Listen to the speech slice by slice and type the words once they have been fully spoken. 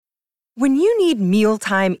When you need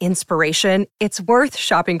mealtime inspiration, it's worth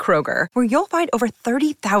shopping Kroger, where you'll find over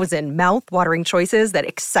 30,000 mouth-watering choices that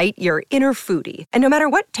excite your inner foodie. And no matter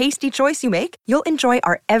what tasty choice you make, you'll enjoy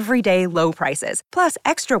our everyday low prices, plus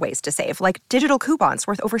extra ways to save, like digital coupons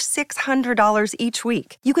worth over $600 each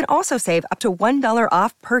week. You can also save up to $1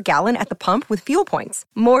 off per gallon at the pump with fuel points.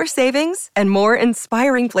 More savings and more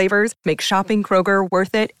inspiring flavors make shopping Kroger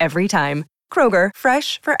worth it every time. Kroger,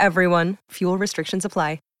 fresh for everyone. Fuel restrictions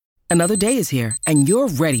apply. Another day is here, and you're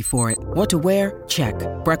ready for it. What to wear? Check.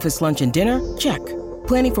 Breakfast, lunch, and dinner? Check.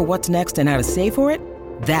 Planning for what's next and how to save for it?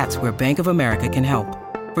 That's where Bank of America can help.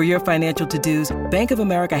 For your financial to-dos, Bank of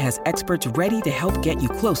America has experts ready to help get you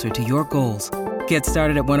closer to your goals. Get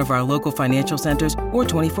started at one of our local financial centers or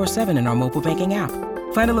 24/7 in our mobile banking app.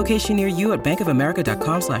 Find a location near you at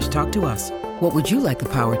bankofamerica.com/talktous. What would you like the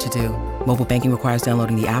power to do? Mobile banking requires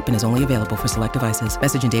downloading the app and is only available for select devices.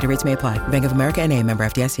 Message and data rates may apply. Bank of America N.A., member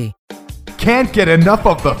FDIC. Can't get enough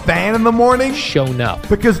of the fan in the morning? Shown up.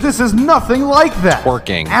 Because this is nothing like that.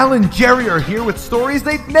 Working. Al and Jerry are here with stories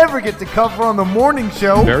they'd never get to cover on the morning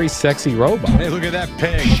show. Very sexy robot. Hey, look at that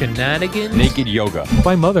pig. Shenanigans. Naked yoga.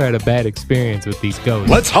 My mother had a bad experience with these ghosts.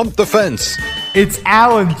 Let's hump the fence. It's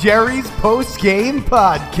Al and Jerry's post-game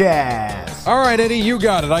podcast. All right, Eddie, you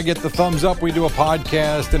got it. I get the thumbs up. We do a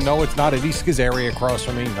podcast. And no, it's not Eddie Schizzeri across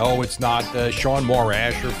from me. No, it's not Sean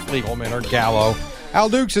Morash or Fliegelman or Gallo. Al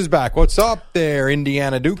Dukes is back. What's up there,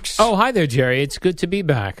 Indiana Dukes? Oh, hi there, Jerry. It's good to be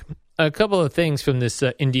back. A couple of things from this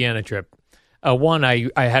Indiana trip. One, I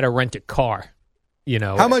had to rent a car. You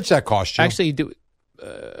know, how much that cost you? Actually,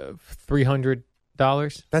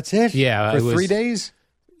 $300. That's it. Yeah, for 3 days.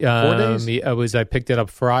 4 days. I picked it up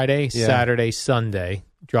Friday, Saturday, Sunday.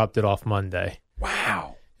 Dropped it off Monday.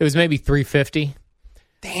 Wow. It was maybe $350.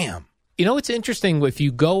 Damn. You know, it's interesting if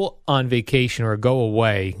you go on vacation or go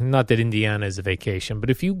away, not that Indiana is a vacation,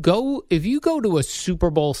 but if you go to a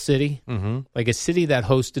Super Bowl city, like a city that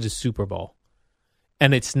hosted a Super Bowl,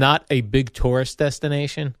 and it's not a big tourist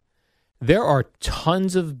destination, there are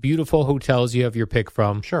tons of beautiful hotels you have your pick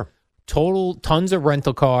from. Sure. Tons of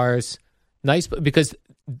rental cars. Nice, because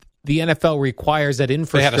the NFL requires that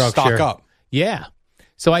infrastructure. They had to stock up. Yeah.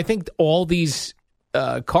 So I think all these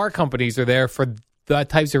car companies are there for that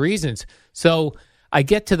types of reasons. So I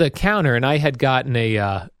get to the counter, and I had gotten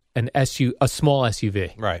a small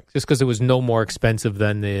SUV, right? Just because it was no more expensive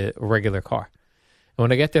than the regular car. And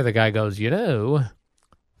when I get there, the guy goes,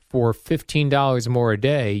 for $15 more a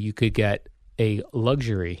day, you could get a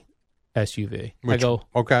luxury SUV. I go,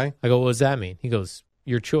 okay. I go, what does that mean? He goes,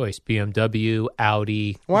 your choice: BMW,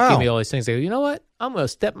 Audi. Wow. Give me all these things. I go, you know what? I'm going to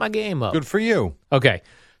step my game up. Good for you. Okay.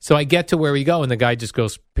 So I get to where we go, and the guy just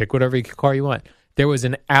goes, pick whatever car you want. There was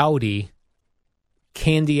an Audi,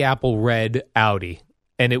 candy apple red Audi,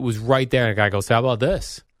 and it was right there. And the guy goes, how about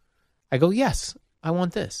this? I go, yes, I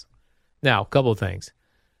want this. Now, a couple of things.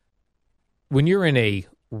 When you're in a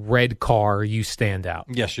red car, you stand out.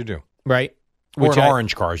 Yes, you do. Right? Or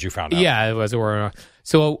orange car, as you found out. Yeah, it was.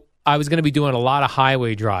 So I was going to be doing a lot of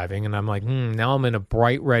highway driving, and I'm like, now I'm in a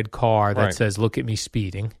bright red car that says, look at me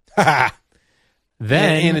speeding.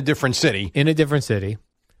 Then in a different city. In a different city.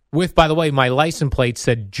 With, by the way, my license plate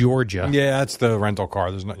said Georgia. Yeah, that's the rental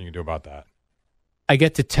car. There's nothing you can do about that. I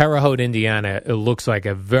get to Terre Haute, Indiana. It looks like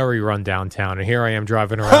a very run-down town. And here I am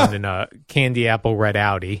driving around in a candy apple red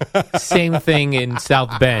Audi. Same thing in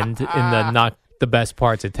South Bend, in the not the best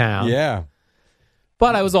parts of town. Yeah.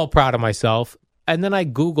 But I was all proud of myself. And then I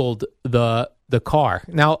Googled the car.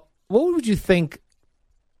 Now, what would you think?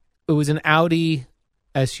 It was an Audi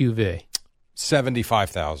SUV.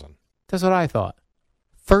 $75,000. That's what I thought.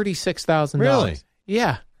 $36,000. Really?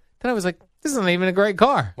 Yeah. Then I was like, this isn't even a great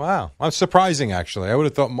car. Wow. That's surprising, actually. I would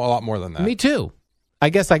have thought a lot more than that. Me too. I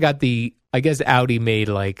guess Audi made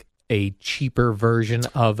like a cheaper version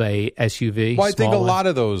of a SUV. Well, I think a lot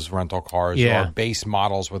of those rental cars are base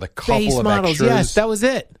models with a couple of extras. Yes, that was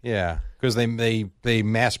it. Yeah, because they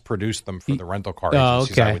mass produced them for the rental car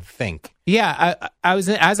agencies, I would think. Yeah, I was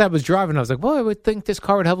as I was driving, I was like, well, I would think this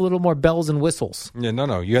car would have a little more bells and whistles. Yeah,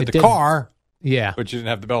 no. You had the car. Yeah. But you didn't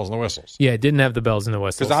have the bells and the whistles. Yeah, it didn't have the bells and the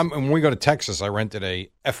whistles. Because when we go to Texas, I rented a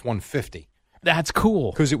F-150. That's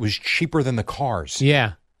cool. Because it was cheaper than the cars.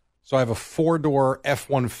 Yeah. So I have a 4-door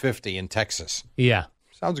F-150 in Texas. Yeah.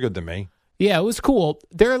 Sounds good to me. Yeah, it was cool.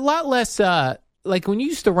 They're a lot less, like when you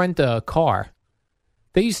used to rent a car,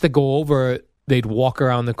 they used to go over, they'd walk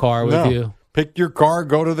around the car with you. Pick your car,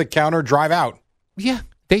 go to the counter, drive out. Yeah.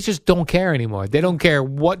 They just don't care anymore. They don't care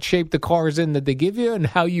what shape the car is in that they give you and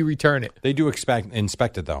how you return it. They do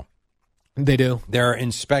inspect it, though. They do? They're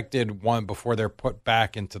inspected one before they're put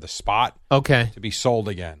back into the spot. Okay. To be sold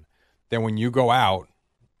again. Then when you go out,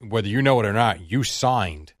 whether you know it or not, you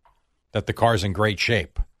signed that the car's in great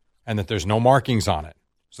shape and that there's no markings on it.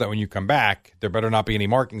 So that when you come back, there better not be any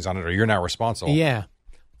markings on it or you're not responsible. Yeah.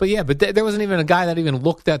 But there wasn't even a guy that even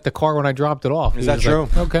looked at the car when I dropped it off. Is that true?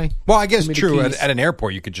 Like, okay. Well, I guess true. At an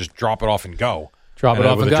airport, you could just drop it off and go. Drop it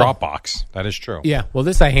off with and a go. drop box. That is true. Yeah. Well,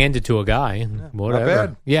 this I handed to a guy. Whatever. Not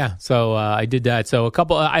bad. Yeah. So I did that. So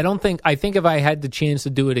I think if I had the chance to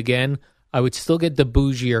do it again, I would still get the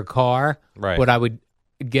bougier car. Right. But I would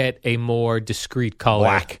get a more discreet color.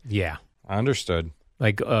 Black. Yeah. I understood.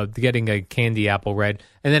 Like getting a candy apple red.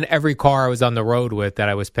 And then every car I was on the road with that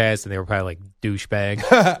I was passing, they were probably like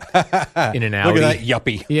douchebag in an Audi. Look at that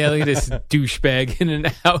yuppie. Yeah, look at this douchebag in an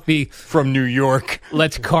Audi From New York.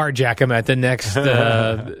 Let's carjack him at the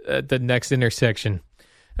next intersection.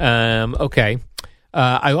 Okay.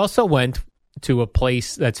 I also went to a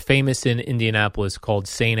place that's famous in Indianapolis called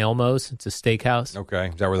St. Elmo's. It's a steakhouse. Okay.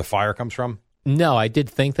 Is that where the fire comes from? No, I did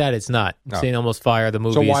think that. It's not. No. St. Elmo's Fire, the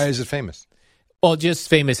movie. So why is it famous? Well, just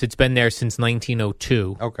famous. It's been there since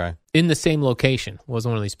 1902. Okay. In the same location. It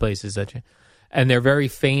wasn't one of these places and they're very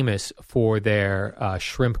famous for their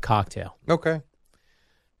shrimp cocktail. Okay.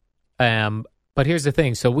 But here's the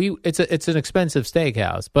thing. So it's an expensive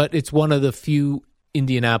steakhouse, but it's one of the few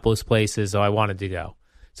Indianapolis places I wanted to go.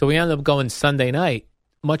 So we ended up going Sunday night.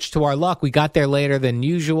 Much to our luck, we got there later than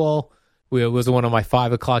usual. It was one of my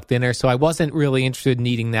 5 o'clock dinner, so I wasn't really interested in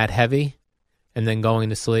eating that heavy and then going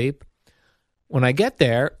to sleep. When I get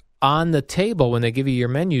there, on the table, when they give you your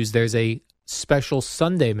menus, there's a special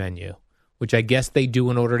Sunday menu, which I guess they do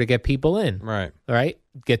in order to get people in. Right. Right?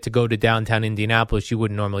 Get to go to downtown Indianapolis. You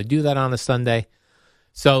wouldn't normally do that on a Sunday.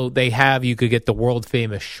 So you could get the world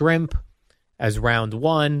famous shrimp as round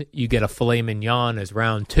 1. You get a filet mignon as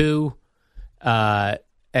round 2. And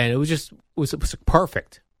it was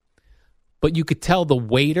perfect. But you could tell the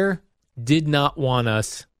waiter did not want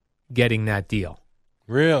us getting that deal.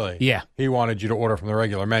 Really? Yeah. He wanted you to order from the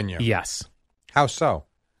regular menu. Yes. How so?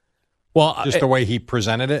 Well, Just the way he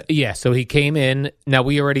presented it? Yeah. So he came in. Now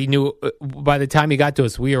we already knew. By the time he got to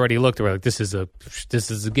us, we already looked. We're like, this is a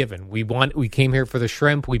given. We came here for the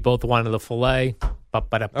shrimp. We both wanted the fillet.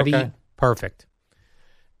 Okay. Perfect.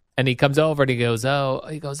 And he comes over and he goes,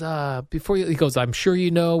 I'm sure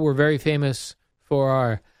you know we're very famous for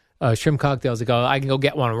our shrimp cocktails. He goes, I can go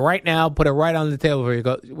get one right now. Put it right on the table.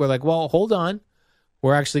 We're like, well, hold on.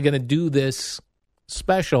 We're actually going to do this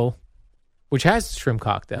special, which has shrimp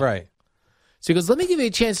cocktail. Right. So he goes, let me give you a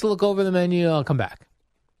chance to look over the menu. I'll come back.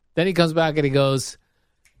 Then he comes back and he goes,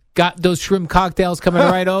 got those shrimp cocktails coming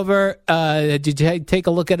right over. Did you take a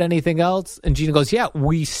look at anything else? And Gina goes, yeah,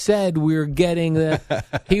 we said we were getting the...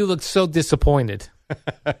 He looked so disappointed.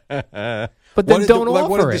 But then don't offer it.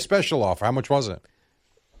 What did the special offer? How much was it?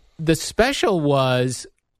 The special was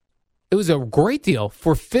a great deal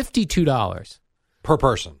for $52. Per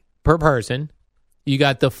person. Per person. You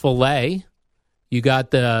got the filet, you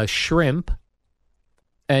got the shrimp,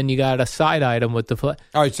 and you got a side item with the filet.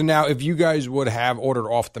 All right, so now if you guys would have ordered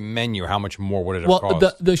off the menu, how much more would it have cost?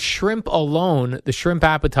 Well, the shrimp alone, the shrimp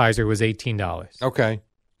appetizer was $18. Okay.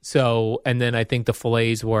 So, and then I think the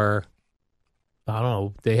fillets were, I don't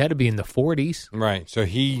know, they had to be in the 40s. Right. So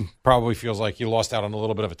he probably feels like he lost out on a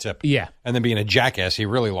little bit of a tip. Yeah. And then being a jackass, he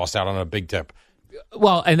really lost out on a big tip.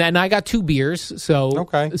 Well, and then I got 2 beers, so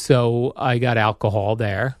okay. So I got alcohol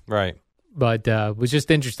there. Right. But it was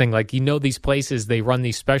just interesting. Like, these places, they run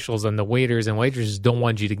these specials, and the waiters and waitresses don't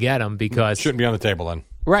want you to get them because... Shouldn't be on the table then.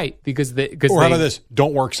 Right, because how about this?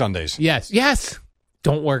 Don't work Sundays. Yes.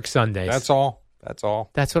 Don't work Sundays. That's all.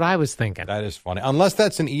 That's what I was thinking. That is funny. Unless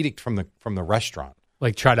that's an edict from the restaurant.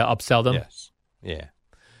 Like, try to upsell them? Yes. Yeah.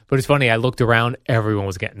 But it's funny, I looked around, everyone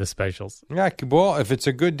was getting the specials. Yeah, well, if it's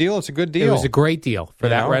a good deal, it's a good deal. It was a great deal for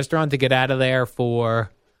that restaurant to get out of there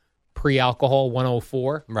for pre-alcohol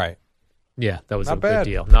 104. Right. Yeah, that was Not a bad.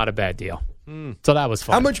 good deal. Not a bad deal. So that was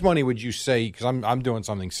fun. How much money would you say, because I'm doing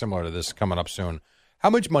something similar to this coming up soon, how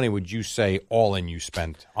much money would you say all in you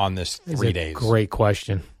spent on this 3 days? Great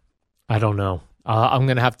question. I don't know. I'm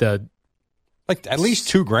going to have to... Like at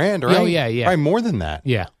least $2,000, right? Oh, yeah. Probably more than that.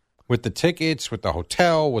 Yeah. With the tickets, with the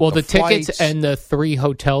hotel, with the flights. tickets and the 3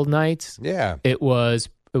 hotel nights. Yeah. It was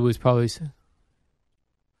probably...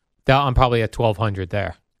 I'm probably at $1,200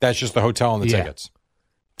 there. That's just the hotel and the tickets.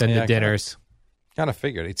 Then the dinners. Kind of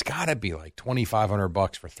figured. It's got to be like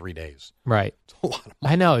 $2,500 for 3 days. Right. It's a lot of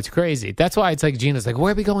money. I know. It's crazy. That's why it's like Gina's like,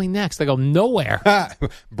 where are we going next? I go, nowhere.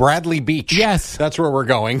 Bradley Beach. Yes. That's where we're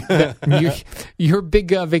going. Your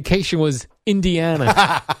big vacation was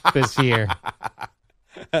Indiana this year.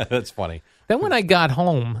 That's funny. Then when I got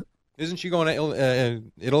home. Isn't she going to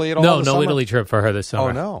Italy at all? No Italy trip for her this summer.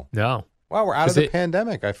 Oh, no. No. Well, we're out of the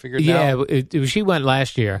pandemic. I figured. Yeah, now. She went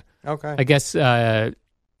last year. Okay. I guess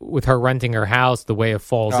with her renting her house, the way it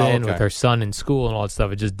falls in okay. with her son in school and all that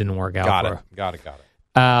stuff, it just didn't work out for her. Got it.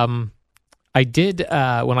 I did,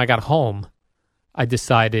 when I got home, I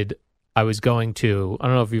decided I was going to, I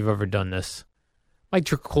don't know if you've ever done this. My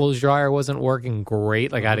clothes dryer wasn't working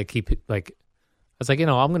great. Like I had to keep it, I was like,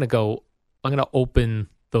 I'm going to open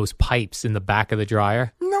those pipes in the back of the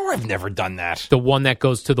dryer. No, I've never done that. The one that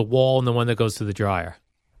goes to the wall and the one that goes to the dryer.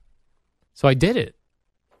 So I did it.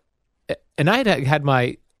 And I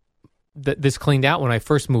had this cleaned out when I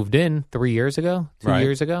first moved in 3 years ago, 2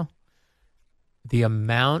 years ago. The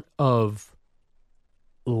amount of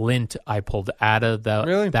lint I pulled out of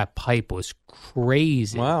that pipe was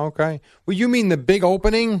crazy. Wow, okay. Well, you mean the big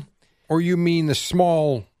opening or you mean the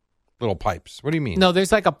small little pipes? What do you mean? No,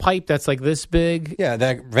 there's like a pipe that's like this big. Yeah,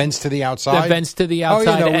 that vents to the outside? That vents to the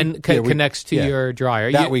outside and connects to your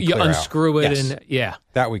dryer. That we you clear unscrew out. it Yes. and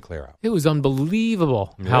That we clear out. It was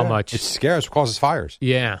unbelievable how much. It scares, causes fires.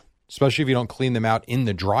 Yeah. Especially if you don't clean them out in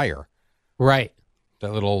the dryer. Right.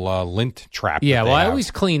 That little lint trap. Yeah, well, I always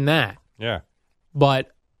clean that. Yeah.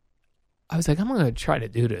 But I was like, I'm going to try to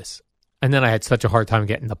do this. And then I had such a hard time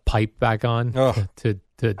getting the pipe back on. Oh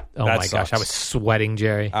my gosh, I was sweating,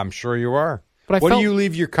 Jerry. I'm sure you are. But what do you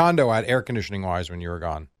leave your condo at air conditioning wise when you were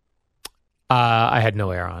gone? I had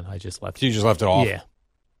no air on. I just left. So you just left it off? Yeah.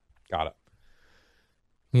 Got it.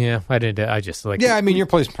 Yeah, I did. I just Yeah, I mean, your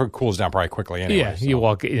place cools down probably quickly anyway. Yeah, so. you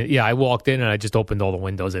walk. Yeah, I walked in and I just opened all the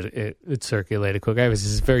windows. It circulated quick. I was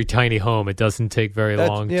this very tiny home. It doesn't take very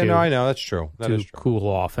long. Yeah, no, I know that's true. That is true. Cool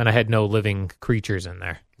off, and I had no living creatures in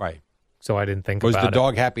there. Right. So I didn't think about it. Was the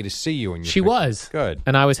dog happy to see you? She was. Good.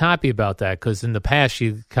 And I was happy about that because in the past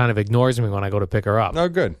she kind of ignores me when I go to pick her up. Oh,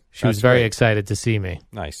 good. She was very excited to see me.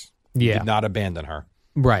 Nice. Yeah. You did not abandon her.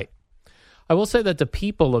 Right. I will say that the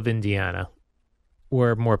people of Indiana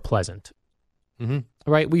were more pleasant. Mm-hmm.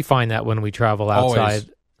 Right? We find that when we travel outside. Always.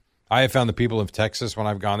 I have found the people of Texas, when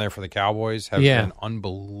I've gone there for the Cowboys, have been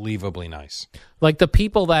unbelievably nice. Like the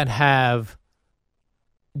people that have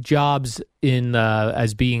jobs in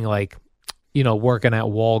as being like, working at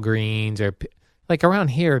Walgreens or like around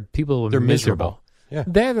here, people are miserable. Yeah.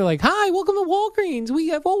 They're like, hi, welcome to Walgreens. We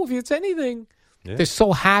have if it's anything. Yeah. They're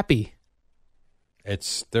so happy.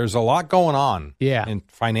 There's a lot going on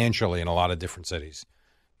financially in a lot of different cities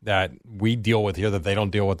that we deal with here that they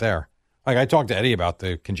don't deal with there. Like I talked to Eddie about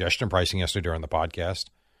the congestion pricing yesterday during the podcast.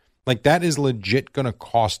 Like that is legit going to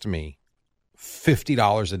cost me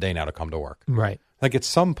 $50 a day now to come to work. Right. Like at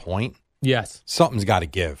some point, yes, something's got to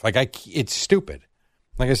give. Like it's stupid.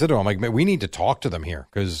 Like I said to him, like we need to talk to them here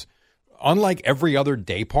because unlike every other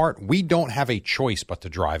day part, we don't have a choice but to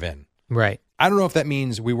drive in. Right. I don't know if that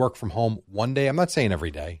means we work from home one day. I'm not saying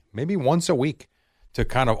every day, maybe once a week to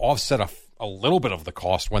kind of offset a little bit of the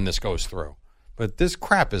cost when this goes through. But this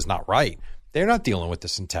crap is not right. They're not dealing with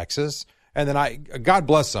this in Texas. And then God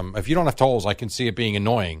bless them. If you don't have tolls, I can see it being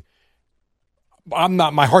annoying.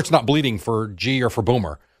 My heart's not bleeding for G or for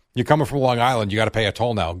Boomer. You're coming from Long Island, you got to pay a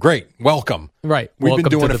toll now. Great. Welcome. Right. We've been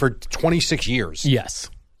doing it for 26 years.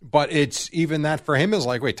 Yes. But it's even that for him is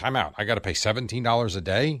like, wait, time out. I got to pay $17 a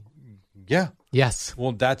day. Yeah. Yes.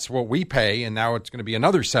 Well, that's what we pay, and now it's going to be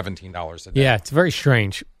another $17 a day. Yeah, it's very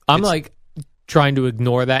strange. I'm trying to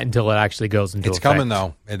ignore that until it actually goes into effect. It's coming,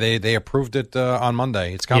 though. They approved it on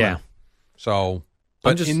Monday. It's coming. Yeah. So,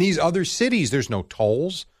 but in these other cities, there's no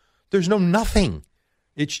tolls. There's no nothing.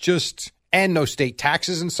 It's just, and no state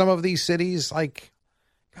taxes in some of these cities. Like,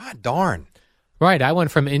 God darn. Right. I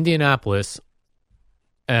went from Indianapolis,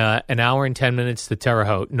 an hour and 10 minutes to Terre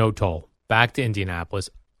Haute, no toll. Back to Indianapolis.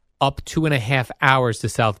 Up 2.5 hours to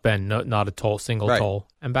South Bend, not a toll, single toll,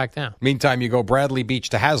 and back down. Meantime, you go Bradley Beach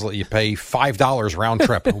to Hazlitt, you pay $5 round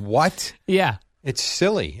trip. What? Yeah. It's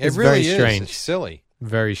silly. It's really very strange. It's silly.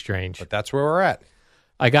 Very strange. But that's where we're at.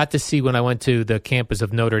 I got to see when I went to the campus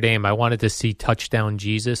of Notre Dame, I wanted to see Touchdown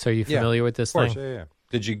Jesus. Are you familiar with this thing? Yeah.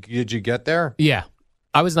 Did you get there? Yeah.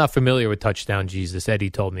 I was not familiar with Touchdown Jesus.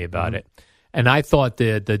 Eddie told me about it. And I thought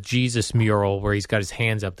the Jesus mural where he's got his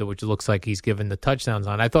hands up, which looks like he's giving the touchdowns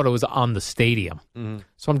on, I thought it was on the stadium. Mm-hmm.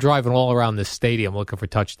 So I'm driving all around this stadium looking for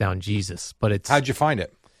Touchdown Jesus. But it's how'd you find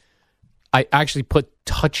it? I actually put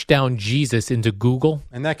Touchdown Jesus into Google.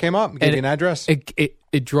 And that came up? Gave you an address?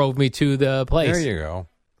 It drove me to the place. There you go.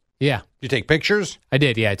 Yeah. You take pictures? I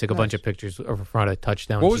did, yeah. I took a bunch of pictures over front of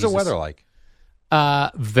Touchdown Jesus. What was Jesus. the weather like?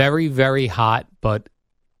 Very, very hot, but...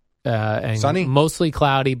 and sunny? Mostly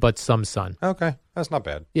cloudy, but some sun. Okay. That's not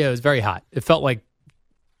bad. Yeah, it was very hot. It felt like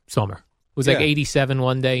summer. It was like 87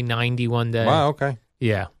 one day, 90 one day. Wow, okay.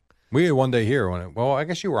 Yeah. We had one day here I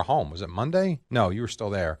guess you were home. Was it Monday? No, you were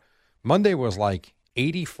still there. Monday was like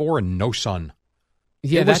 84 and no sun.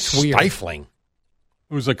 Yeah, it that's was weird. stifling.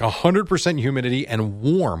 It was like 100% humidity and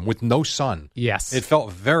warm with no sun. Yes. It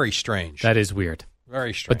felt very strange. That is weird.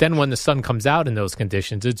 Very strange. But then when the sun comes out in those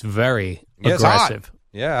conditions, it's very it's hot. aggressive.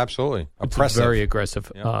 Yeah, absolutely. It's Oppressive. a very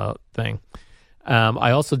aggressive thing.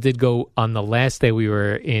 I also did go on the last day we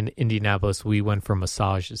were in Indianapolis. We went for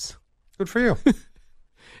massages. Good for you.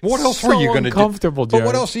 What else So were you going to do? uncomfortable, But what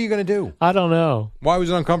Jared. else are you going to do? I don't know. Why was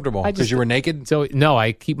it uncomfortable? I Because just- you were naked? So no,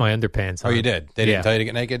 I keep my underpants on. Oh, you did? They didn't Yeah. tell you to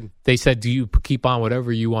get naked? They said, "Do you keep on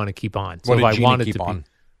whatever you want to keep on?" So What if did I Jeannie wanted keep to on? be,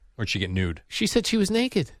 Or did she get nude? she said she was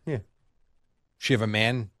naked. She have a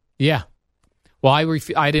man? Yeah. Well,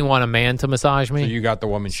 I didn't want a man to massage me. So you got the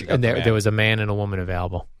woman, she got and the there, man. there was a man and a woman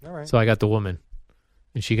available. All right. So I got the woman,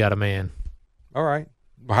 and she got a man. All right.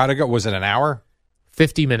 Well, how'd it go? Was it an hour?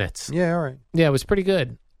 50 minutes. Yeah, all right. Yeah, it was pretty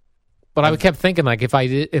good. But I kept thinking, like, if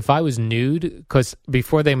I was nude, because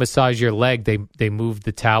before they massage your leg, they move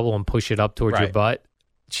the towel and push it up towards your Right. butt.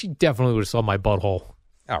 She definitely would have saw my butthole,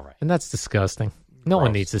 All right. and that's disgusting. No one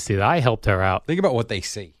Gross. needs to see that. I helped her out. Think about what they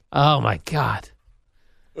see. Oh my god,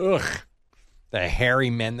 Ugh. The hairy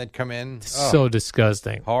men that come in. so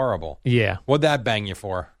disgusting. Horrible. Yeah, What'd that bang you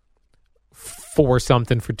for? 4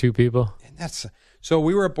 something for 2 people. And that's so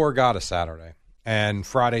we were at Borgata Saturday and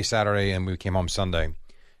Friday, Saturday, and we came home Sunday.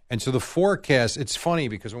 And so the forecast, it's funny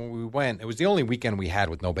because when we went, it was the only weekend we had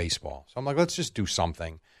with no baseball. So I'm like, let's just do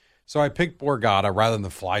something. So I picked Borgata rather than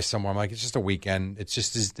fly somewhere. I'm like, it's just a weekend. It's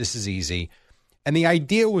just this is easy. And the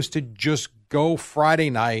idea was to just go Friday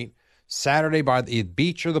night, Saturday by the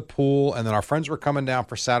beach or the pool, and then our friends were coming down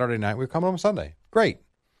for Saturday night. We were coming home Sunday. Great.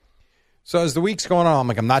 So as the week's going on, I'm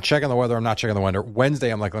like, I'm not checking the weather. I'm not checking the weather. Wednesday,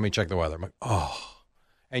 I'm like, let me check the weather. I'm like, oh.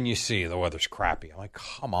 And you see the weather's crappy. I'm like,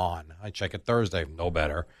 come on. I check it Thursday, no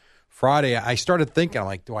better. Friday, I started thinking, I'm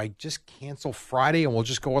like, do I just cancel Friday and we'll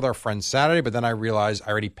just go with our friends Saturday? But then I realized I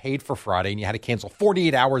already paid for Friday and you had to cancel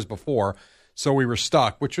 48 hours before. So we were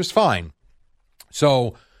stuck, which was fine.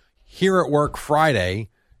 So here at work Friday,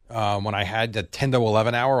 when I had the 10 to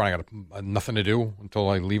 11 hour, when I got nothing to do until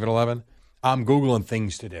I leave at 11, I'm Googling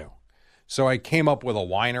things to do. So I came up with a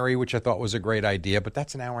winery, which I thought was a great idea, but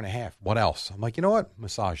that's an hour and a half. What else? I'm like, you know what?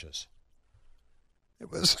 Massages. It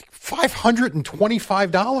was like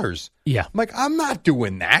 $525. Yeah. I'm like, I'm not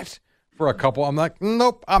doing that for a couple. I'm like,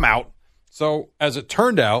 nope, I'm out. So as it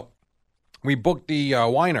turned out, we booked the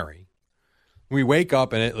winery. We wake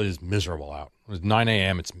up and it was miserable out. It was 9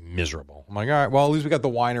 a.m. It's miserable. I'm like, all right, well, at least we got the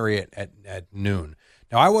winery at noon.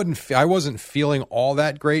 Now, I wasn't feeling all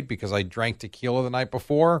that great because I drank tequila the night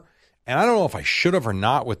before. And I don't know if I should have or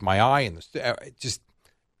not with my eye. And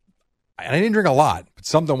I didn't drink a lot, but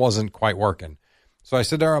something wasn't quite working. So I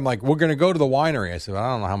said there, I'm like, we're going to go to the winery. I said, I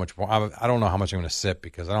don't know how much I'm going to sip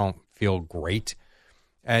because I don't feel great.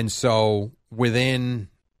 And so within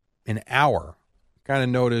an hour, kind of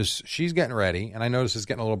notice she's getting ready, and I notice it's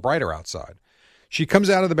getting a little brighter outside. She comes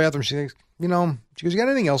out of the bathroom. She thinks, she goes, you got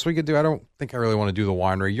anything else we could do? I don't think I really want to do the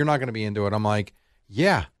winery. You're not going to be into it. I'm like,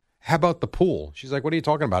 yeah. How about the pool? She's like, what are you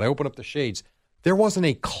talking about? I open up the shades. There wasn't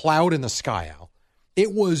a cloud in the sky, Al.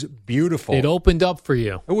 It was beautiful. It opened up for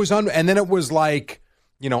you. It was, and then it was like,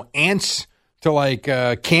 ants to like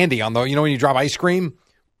candy on the, when you drop ice cream,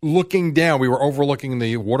 looking down. We were overlooking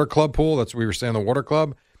the water club pool. That's where we were staying in the water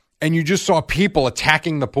club. And you just saw people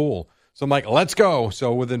attacking the pool. So I'm like, let's go.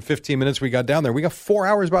 So within 15 minutes, we got down there. We got 4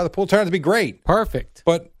 hours by the pool. Turned out to be great. Perfect.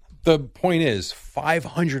 But the point is,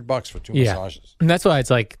 $500 for 2 massages. And that's why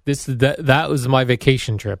it's like that was my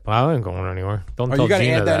vacation trip. I ain't going anywhere. Don't tell You got to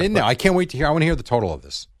Gina add that in but- now. I can't wait to hear. I want to hear the total of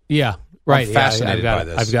this. Yeah, right. I'm fascinated yeah, by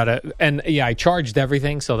this. I've got to, and yeah, I charged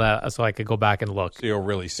everything so I could go back and look So you'll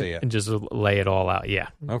really see it. and just lay it all out. Yeah,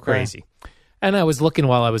 Okay. crazy. And I was looking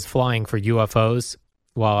while I was flying for UFOs.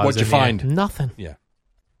 While I was What'd you in the air. find? Nothing. Yeah.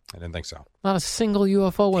 I didn't think so. Not a single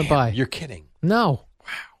UFO went by. You're kidding. No,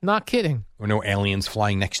 not kidding. There were no aliens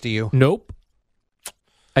flying next to you? Nope.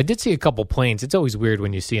 I did see a couple planes. It's always weird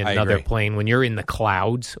when you see another agree. plane when you're in the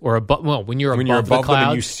clouds or above. Well, when you're When above, you're the above them clouds,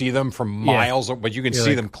 and you see them from miles, but you can You're see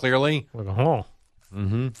like- them clearly. like, oh,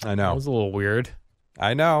 I that know. was a little weird.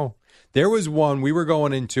 I know. There was one we were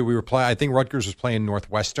going into. We were playing. I think Rutgers was playing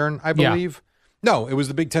Northwestern, I Yeah. believe. No, it was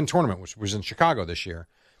the Big Ten tournament, which was in Chicago this year.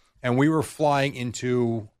 And we were flying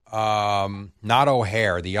into not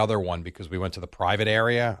O'Hare, the other one, because we went to the private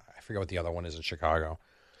area. I forget what the other one is in Chicago.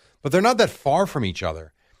 But they're not that far from each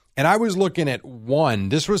other. And I was looking at one.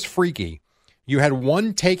 This was freaky. You had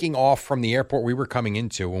one taking off from the airport we were coming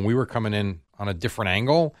into when we were coming in on a different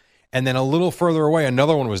angle. And then a little further away,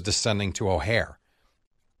 another one was descending to O'Hare.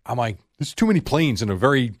 I'm like, there's too many planes in a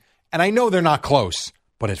very, and I know they're not close,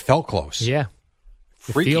 but it felt close. Yeah.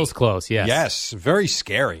 freaky. It feels close, yes. Yes, very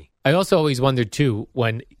scary. I also always wondered, too,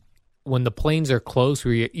 when the planes are close,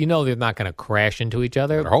 where you know they're not going to crash into each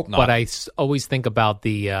other. I hope not. But I always think about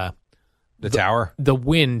the tower? The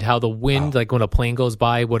wind, how the wind, like when a plane goes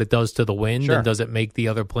by, what it does to the wind, Sure. and does it make the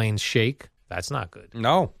other planes shake? That's not good.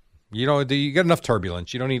 No. You get enough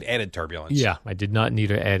turbulence. You don't need added turbulence. Yeah, I did not need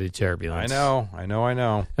added turbulence. I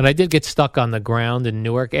know. And I did get stuck on the ground in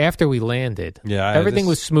Newark after we landed. Yeah. Everything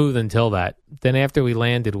was smooth until that. Then after we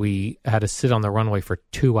landed, we had to sit on the runway for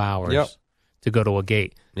 2 hours to go to a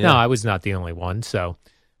gate. Yeah. No, I was not the only one. So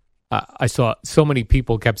I saw so many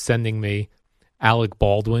people kept sending me. Alec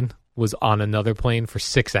Baldwin was on another plane for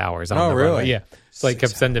 6 hours. On the really? runway. Yeah. So he 6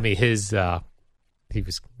 kept sending me his. He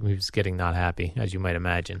was getting not happy, as you might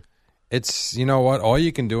imagine. It's, you know what? All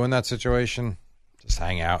you can do in that situation, just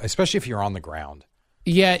hang out, especially if you're on the ground.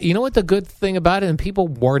 Yeah, you know what the good thing about it, and people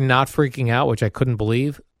were not freaking out, which I couldn't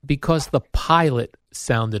believe, because the pilot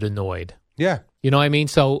sounded annoyed. Yeah. You know what I mean?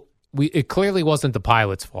 So it clearly wasn't the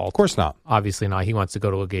pilot's fault. Of course not. Obviously not. He wants to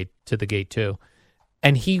go to the gate too.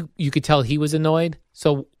 And you could tell he was annoyed,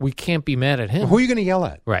 so we can't be mad at him. Who are you going to yell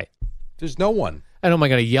at? Right. There's no one. And am I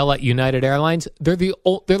going to yell at United Airlines? They're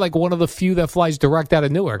like one of the few that flies direct out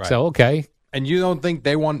of Newark. Right. So okay. And you don't think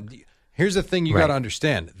they want? Here's the thing you Right. got to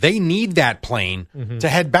understand: they need that plane to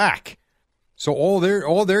head back. So all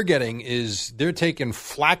they're getting is they're taking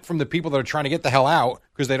flack from the people that are trying to get the hell out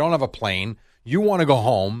because they don't have a plane. You want to go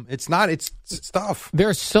home? It's tough. There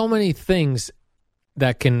are so many things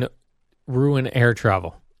that can ruin air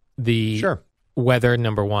travel. The weather,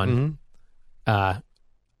 number one.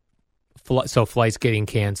 So flights getting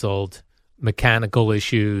canceled, mechanical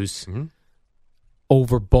issues,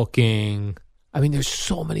 overbooking. I mean, there's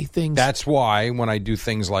so many things. That's why when I do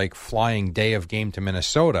things like flying day of game to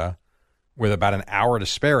Minnesota with about an hour to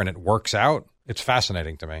spare and it works out, it's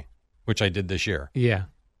fascinating to me, which I did this year. Yeah.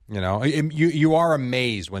 You know, you are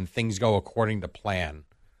amazed when things go according to plan,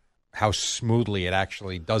 how smoothly it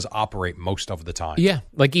actually does operate most of the time. Yeah.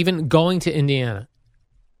 Like even going to Indiana.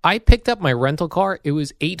 I picked up my rental car. It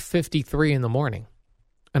was 8:53 in the morning.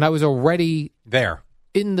 And I was already There.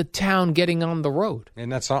 in the town getting on the road. Isn't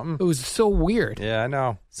that something? It was so weird. Yeah, I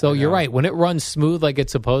know. So I you're know. right. When it runs smooth like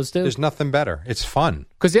it's supposed to. There's nothing better. It's fun.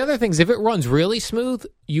 Because the other thing is, if it runs really smooth,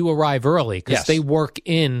 you arrive early because Yes. they work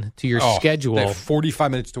in to your schedule They have 45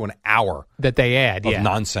 minutes to an hour that they add. of Yeah.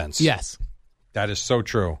 nonsense. Yes. That is so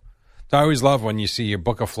true. So I always love when you see you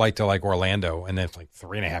book a flight to like Orlando and then it's like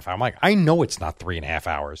 3.5 hours. I'm like, I know it's not 3.5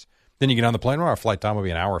 hours. Then you get on the plane, well, our flight time will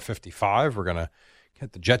be an hour 55. We're going to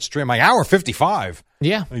get the jet stream. Like, hour 55.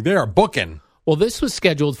 Yeah. Like, they are booking. Well, this was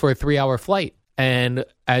scheduled for a 3-hour flight. And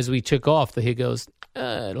as we took off, he goes,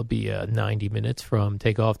 it'll be 90 minutes from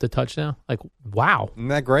takeoff to touchdown. Like, wow. Isn't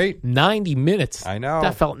that great? 90 minutes. I know.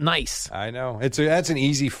 That felt nice. I know. That's an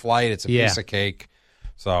easy flight. It's a piece of cake.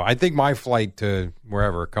 So I think my flight to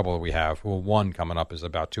wherever, a couple that we have, one coming up is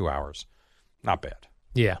about 2 hours. Not bad.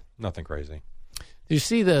 Yeah. Nothing crazy. Did you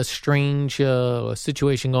see the strange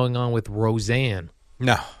situation going on with Roseanne?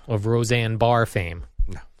 No. Of Roseanne Barr fame?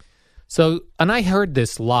 No. So, and I heard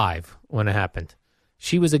this live when it happened.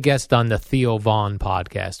 She was a guest on the Theo Vaughn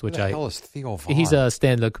podcast, which Who the hell is Theo Vaughn? He's a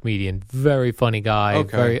stand-up comedian, very funny guy.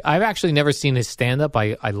 Okay. I've actually never seen his stand-up.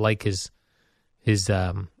 I like his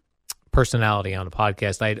personality on the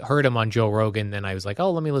podcast. I'd heard him on Joe Rogan, and I was like,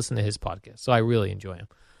 oh, let me listen to his podcast. So I really enjoy him.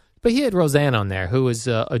 But he had Roseanne on there, who is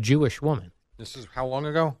a Jewish woman. This is how long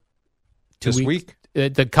ago? 2 This weeks.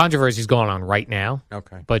 week? The controversy is going on right now.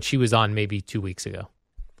 Okay. But she was on maybe 2 weeks ago.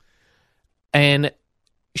 And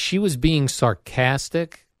she was being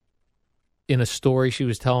sarcastic in a story she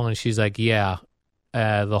was telling. And she's like, yeah,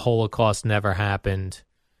 the Holocaust never happened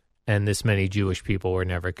and this many Jewish people were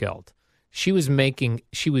never killed. She was mocking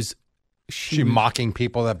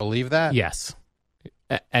people that believe that? Yes.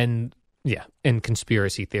 And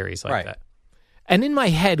conspiracy theories like Right. that. And in my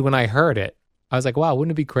head, when I heard it, I was like, wow,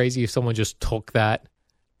 wouldn't it be crazy if someone just took that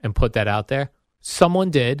and put that out there? Someone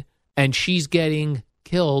did, and she's getting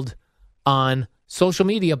killed on social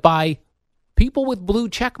media by people with blue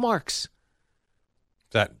check marks.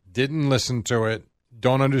 That didn't listen to it,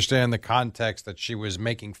 don't understand the context, that she was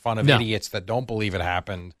making fun of idiots that don't believe it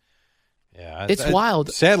happened. Yeah, It's wild.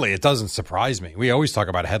 Sadly, it doesn't surprise me. We always talk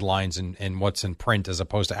about headlines and what's in print as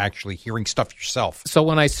opposed to actually hearing stuff yourself. So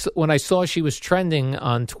when I saw she was trending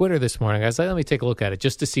on Twitter this morning, I was like, let me take a look at it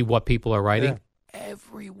just to see what people are writing. Yeah.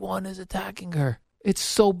 Everyone is attacking her. It's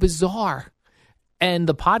so bizarre. And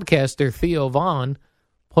the podcaster, Theo Vaughn,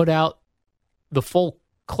 put out the full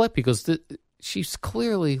clip because she's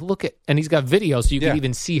clearly, and he's got video so you can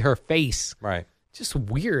even see her face. Right. Just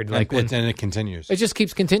weird. And it continues. It just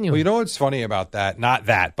keeps continuing. Well, you know what's funny about that? Not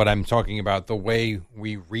that, but I'm talking about the way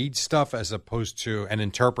we read stuff as opposed to, and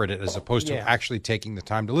interpret it as opposed to actually taking the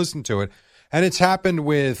time to listen to it. And it's happened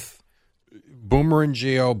with Boomer and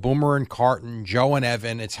Gio, Boomer and Carton, Joe and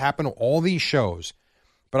Evan. It's happened to all these shows.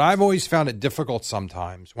 But I've always found it difficult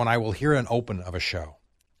sometimes when I will hear an open of a show,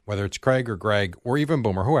 whether it's Craig or Greg or even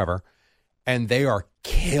Boomer, whoever, and they are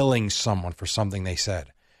killing someone for something they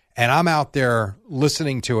said. And I'm out there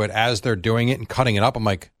listening to it as they're doing it and cutting it up. I'm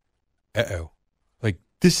like, uh-oh. Like,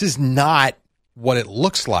 this is not what it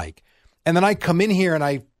looks like. And then I come in here and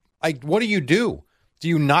I what do you do? Do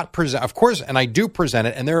you not present? Of course, and I do present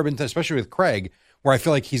it. And there have been, especially with Craig, where I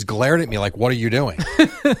feel like he's glared at me like, what are you doing?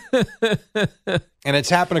 And it's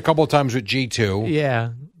happened a couple of times with G2.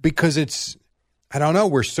 Yeah. Because it's, I don't know,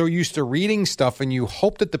 we're so used to reading stuff and you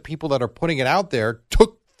hope that the people that are putting it out there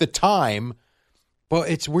took the time.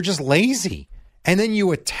 But we're just lazy. And then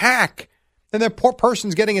you attack, and that poor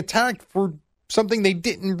person's getting attacked for something they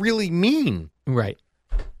didn't really mean. Right.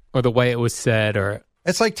 Or the way it was said, or...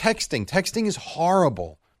 It's like texting. Texting is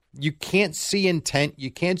horrible. You can't see intent. You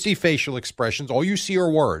can't see facial expressions. All you see are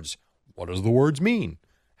words. What does the words mean?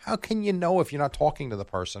 How can you know if you're not talking to the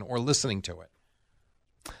person or listening to it?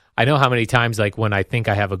 I know how many times, like, when I think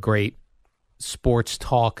I have a great sports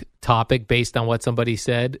talk topic based on what somebody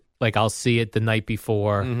said, like, I'll see it the night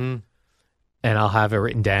before, and I'll have it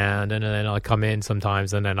written down, and then I'll come in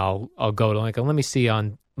sometimes, and then I'll go to, like, let me see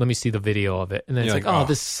the video of it, and then it's like, oh,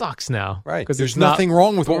 this sucks now, right? Because there's nothing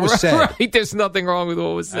wrong with what was said. Right? There's nothing wrong with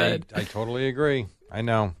what was said. I totally agree. I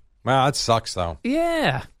know. Well, that sucks, though.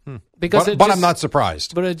 Yeah, because but I'm not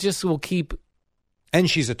surprised. But it just will keep. And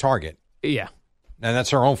she's a target. Yeah. And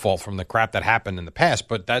that's her own fault from the crap that happened in the past.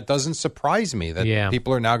 But that doesn't surprise me that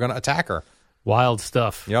people are now going to attack her. Wild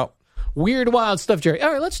stuff. Yep. Weird, wild stuff, Jerry.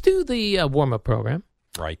 All right, let's do the warm-up program.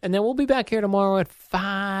 Right. And then we'll be back here tomorrow at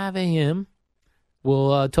 5 a.m.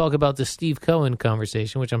 We'll talk about the Steve Cohen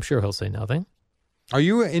conversation, which I'm sure he'll say nothing. Are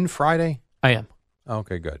you in Friday? I am.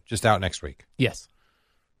 Okay, good. Just out next week. Yes.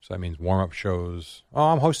 So that means warm-up shows. Oh,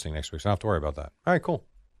 I'm hosting next week, so I don't have to worry about that. All right, cool.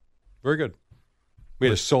 Very good. We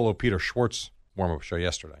had a solo Peter Schwartz warm-up show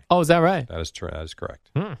yesterday. Oh, is that right? That is true. That is correct.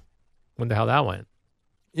 Wonder how that went.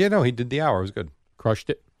 Yeah, no, he did the hour. It was good. Crushed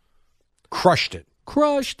it. Crushed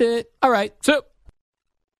it. All right, so.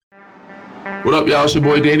 What up, y'all? It's your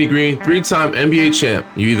boy Danny Green, 3-time NBA champ.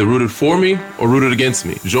 You either rooted for me or rooted against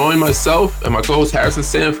me. Join myself and my co-host Harrison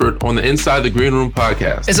Sanford on the Inside the Green Room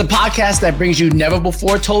podcast. It's a podcast that brings you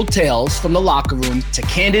never-before-told tales from the locker room to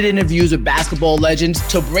candid interviews with basketball legends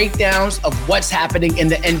to breakdowns of what's happening in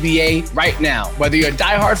the NBA right now. Whether you're a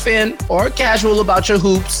diehard fan or casual about your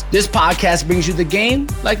hoops, this podcast brings you the game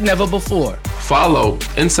like never before. Follow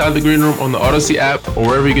Inside the Green Room on the Odyssey app or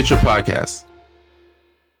wherever you get your podcasts.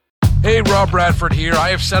 Hey, Rob Bradford here. I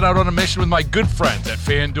have set out on a mission with my good friends at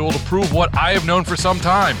FanDuel to prove what I have known for some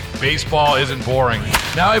time. Baseball isn't boring.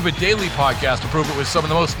 Now I have a daily podcast to prove it with some of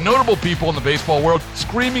the most notable people in the baseball world,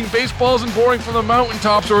 screaming baseball isn't boring from the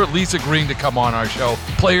mountaintops, or at least agreeing to come on our show.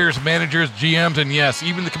 Players, managers, GMs, and yes,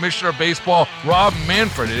 even the commissioner of baseball, Rob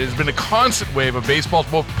Manfred. It has been a constant wave of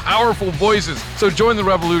baseball's most powerful voices. So join the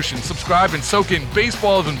revolution. Subscribe and soak in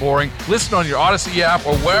Baseball Isn't Boring. Listen on your Odyssey app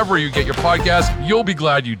or wherever you get your podcast. You'll be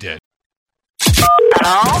glad you did.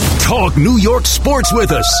 Talk New York sports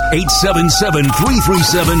with us.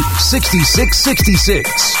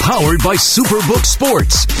 877-337-6666. Powered by Superbook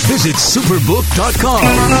Sports. Visit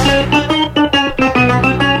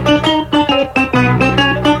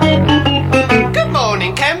superbook.com. Good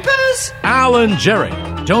morning, campers. Alan Jerry.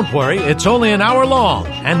 Don't worry, it's only an hour long,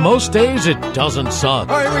 and most days it doesn't suck.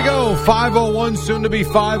 All right, here we go. 5:01, soon to be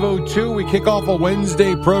 5:02. We kick off a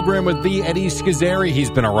Wednesday program with the Eddie Schizzeri.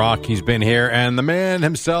 He's been a rock. He's been here, and the man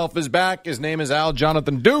himself is back. His name is Al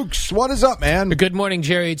Jonathan Dukes. What is up, man? Good morning,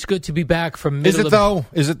 Jerry. It's good to be back from Is it though?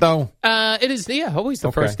 It is, yeah. Always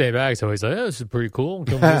the first day back. It's always like, oh, this is pretty cool.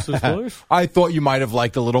 I thought you might have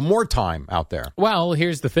liked a little more time out there. Well,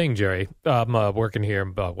 here's the thing, Jerry. I'm working here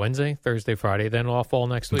Wednesday, Thursday, Friday, then off all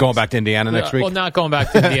next week. Going back to Indiana next week? Well, not going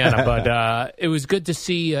back to Indiana, but it was good to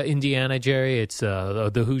see Indiana, Jerry. It's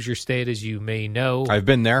the Hoosier State, as you may know. I've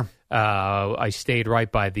been there. I stayed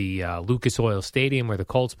right by the Lucas Oil Stadium where the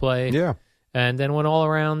Colts play. Yeah. And then went all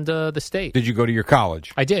around the state. Did you go to your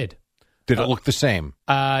college? I did. Did it look the same?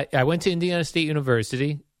 I went to Indiana State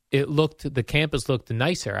University. The campus looked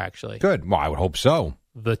nicer, actually. Good. Well, I would hope so.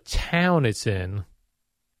 The town it's in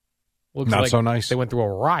looks not like so nice. They went through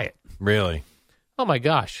a riot. Really? Oh, my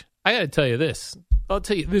gosh. I got to tell you this. I'll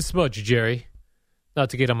tell you this much, Jerry. Not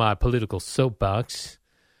to get on my political soapbox,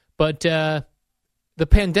 but the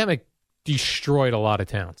pandemic destroyed a lot of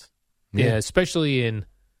towns. Yeah, especially in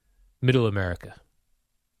Middle America.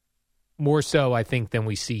 More so, I think, than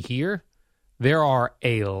we see here. There are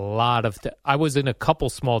a lot of... I was in a couple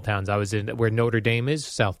small towns. I was in where Notre Dame is,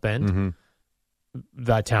 South Bend. Mm-hmm.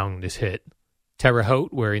 That town is hit. Terre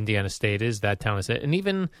Haute, where Indiana State is, that town is hit. And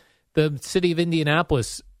even the city of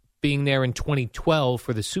Indianapolis being there in 2012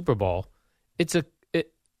 for the Super Bowl,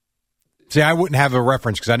 See, I wouldn't have a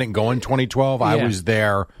reference because I didn't go in 2012. Yeah. I was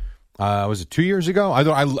there, was it 2 years ago? I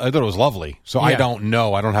thought it was lovely. So I don't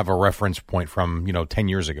know. I don't have a reference point from, 10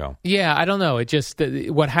 years ago. Yeah, I don't know. It just,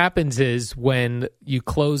 what happens is when you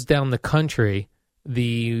close down the country,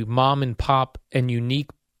 the mom and pop and unique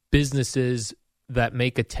businesses that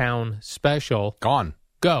make a town special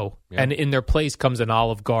go. Yeah. And in their place comes an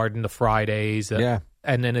Olive Garden, the Fridays.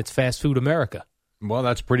 And then it's fast food America. Well,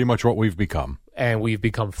 that's pretty much what we've become. And we've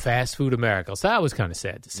become fast food America. So that was kind of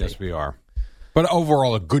sad to see. Yes, we are. But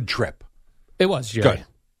overall, a good trip. It was, Jerry. Good.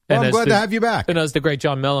 Well, I'm glad to have you back. And as the great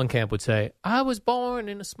John Mellencamp would say, I was born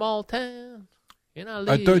in a small town.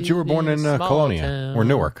 I thought you were born in Colonia or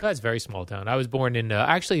Newark. That's a very small town. I was born in,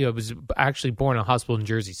 I was actually born in a hospital in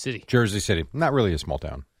Jersey City. Jersey City. Not really a small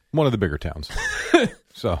town. One of the bigger towns.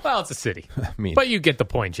 Well, it's a city. But you get the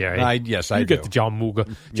point, Jerry. Yes, I do. You get the John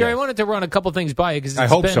Muga. Jerry, I wanted to run a couple things by you. I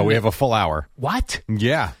hope so. We have a full hour. What?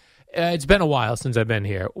 Yeah. It's been a while since I've been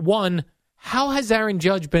here. One, how has Aaron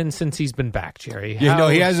Judge been since he's been back, Jerry? He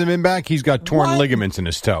hasn't been back. He's got torn ligaments in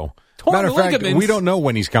his toe. Matter of fact, we don't know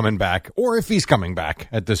when he's coming back or if he's coming back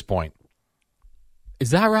at this point. Is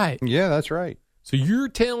that right? Yeah, that's right. So you're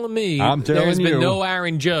telling me there's been no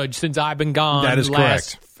Aaron Judge since I've been gone? That is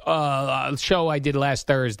correct. Show I did last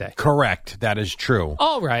Thursday. Correct. That is true.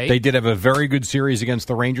 All right. They did have a very good series against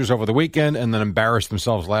the Rangers over the weekend and then embarrassed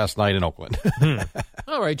themselves last night in Oakland.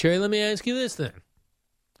 All right, Jerry, let me ask you this then.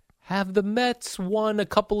 Have the Mets won a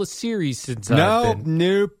couple of series since Nope.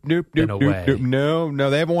 away? No,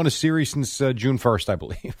 they haven't won a series since June 1st, I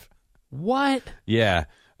believe. What? Yeah.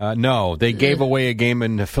 No, they gave away a game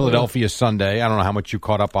in Philadelphia Sunday. I don't know how much you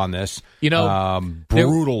caught up on this.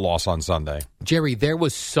 Brutal loss on Sunday. Jerry, there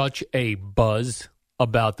was such a buzz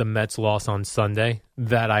about the Mets loss on Sunday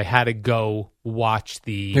that I had to go watch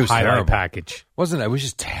the highlight package. Wasn't it? It was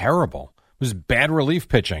just terrible. It was bad relief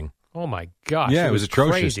pitching. Oh, my gosh. Yeah, it was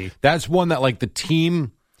atrocious. Crazy. That's one that, the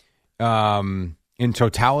team in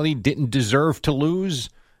totality didn't deserve to lose.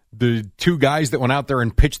 The two guys that went out there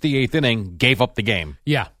and pitched the eighth inning gave up the game.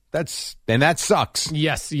 Yeah. That sucks.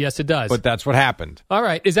 Yes, it does. But that's what happened. All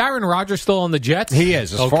right. Is Aaron Rodgers still on the Jets? He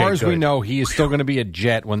is. As far as we know, he is still going to be a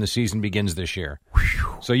Jet when the season begins this year.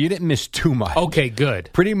 So you didn't miss too much. Okay, good.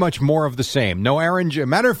 Pretty much more of the same. No Aaron Judge.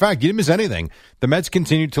 Matter of fact, you didn't miss anything. The Mets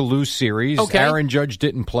continued to lose series. Okay. Aaron Judge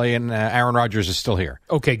didn't play, and Aaron Rodgers is still here.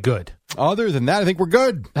 Okay, good. Other than that, I think we're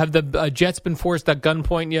good. Have the Jets been forced at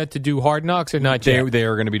gunpoint yet to do Hard Knocks or not yet? They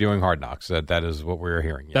are going to be doing Hard Knocks. That is what we're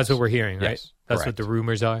hearing. Yes. That's what we're hearing, right? Yes, that's correct. what the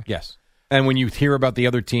rumors are? Yes. And when you hear about the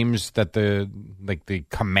other teams that the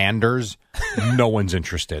Commanders, no one's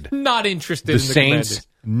interested. Not interested the in Saints, Commanders.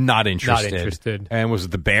 Not interested. Not interested. And was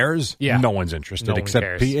it the Bears? Yeah. No one's interested. No one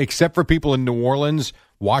cares. Except for people in New Orleans,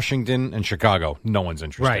 Washington, and Chicago. No one's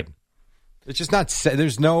interested. Right. It's just not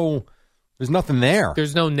there's nothing there.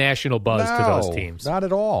 There's no national buzz to those teams. Not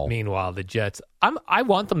at all. Meanwhile, the Jets, I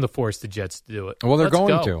want them to force the Jets to do it. Well, they're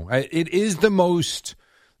Let's going to. It is the most,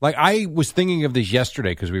 I was thinking of this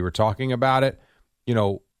yesterday because we were talking about it.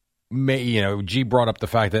 G brought up the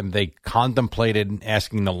fact that they contemplated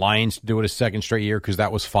asking the Lions to do it a second straight year because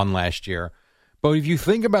that was fun last year. But if you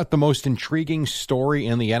think about the most intriguing story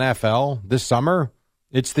in the NFL this summer,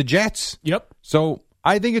 it's the Jets. Yep. So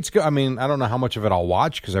I think it's good. I mean, I don't know how much of it I'll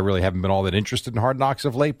watch because I really haven't been all that interested in Hard Knocks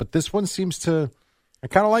of late, but this one seems to, I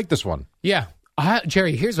kind of like this one. Yeah.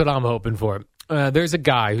 Jerry, here's what I'm hoping for. There's a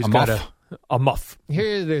guy who's got a muff.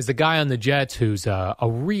 There's a guy on the Jets who's a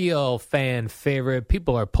real fan favorite.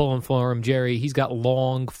 People are pulling for him, Jerry. He's got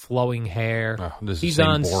long, flowing hair. Oh, this is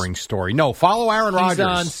a boring story. No, follow Aaron Rodgers. He's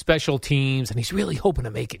on special teams, and he's really hoping to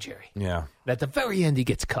make it, Jerry. Yeah. At the very end, he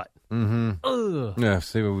gets cut. Mm-hmm. Yeah,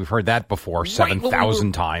 see, we've heard that before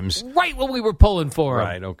 7,000 times. Right when we were pulling for him.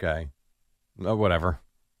 Right, okay. Whatever.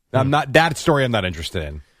 That story I'm not interested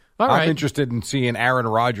in. All right. I'm interested in seeing Aaron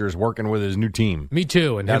Rodgers working with his new team. Me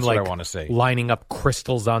too. And that's him, what I want to see. Lining up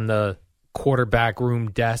crystals on the quarterback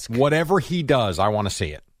room desk. Whatever he does, I want to see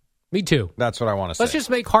it. Me too. That's what I want to say. Let's just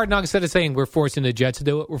make Hard Knocks, instead of saying we're forcing the Jets to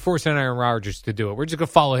do it, we're forcing Aaron Rodgers to do it. We're just going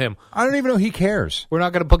to follow him. I don't even know he cares. We're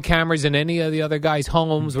not going to put cameras in any of the other guys'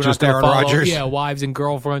 homes. We're Just not going to Aaron follow Rodgers? wives and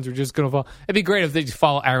girlfriends. We're just going to follow. It'd be great if they just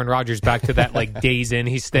follow Aaron Rodgers back to that like Days Inn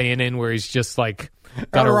he's staying in, where he's just like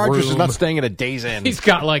got Aaron a Rodgers room. is not staying at a Days Inn. He's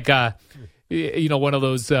got like one of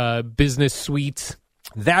those business suites.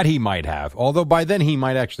 That he might have, although by then he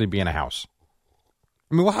might actually be in a house.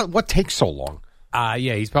 I mean, what takes so long?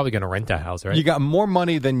 Yeah, he's probably going to rent a house, right? You got more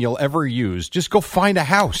money than you'll ever use. Just go find a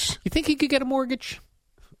house. You think he could get a mortgage?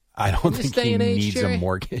 I don't In this think day he and age, needs Jerry? a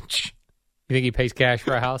mortgage. You think he pays cash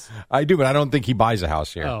for a house? I do, but I don't think he buys a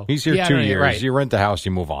house here. Oh. He's here Yeah, 2 no, years. right. You rent the house,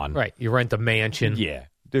 you move on. Right. You rent a mansion. Yeah.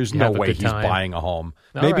 There's You no have a way good he's time. buying a home.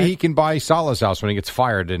 All Maybe right. he can buy Salah's house when he gets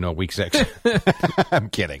fired in week 6. I'm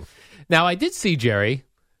kidding. Now, I did see, Jerry,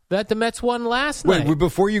 that the Mets won last night. Wait,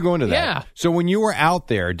 before you go into that. Yeah. So when you were out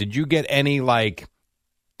there, did you get any, like,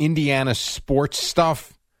 Indiana sports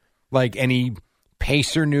stuff? Like any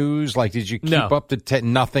Pacer news? Like, did you keep No. up to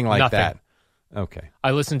nothing like Nothing. that? Okay.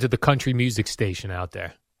 I listened to the country music station out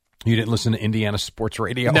there. You didn't listen to Indiana sports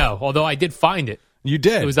radio? No, although I did find it. You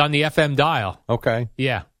did? It was on the FM dial. Okay.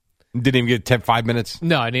 Yeah. Didn't even get 5 minutes?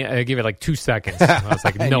 No, I gave it like 2 seconds. I was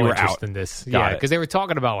like, And no you were interest out. in this. Got Yeah, it. because they were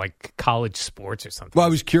talking about like college sports or something. Well, I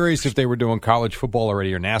was curious if they were doing college football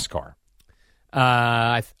already or NASCAR.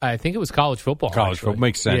 I think it was college football. College actually. football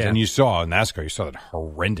makes sense. Yeah. And you saw in NASCAR, you saw that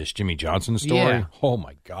horrendous Jimmy Johnson story. Yeah. Oh,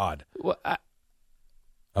 my God. Well,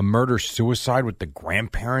 A murder-suicide with the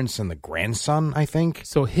grandparents and the grandson, I think.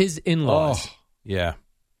 so his in-laws. Oh, yeah.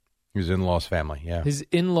 His in-laws family, yeah. His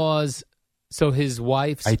in-laws, so his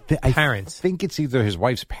wife's parents. I think it's either his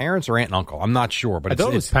wife's parents or aunt and uncle. I'm not sure. But I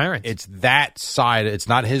thought it was parents. It's that side. It's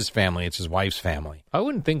not his family. It's his wife's family. I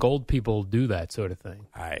wouldn't think old people do that sort of thing.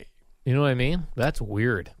 You know what I mean? That's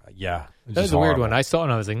weird. Yeah. It's That was just a weird horrible. one. I saw it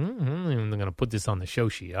and I was like, I'm not even going to put this on the show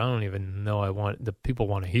sheet. I don't even know the people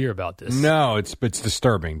want to hear about this. No, it's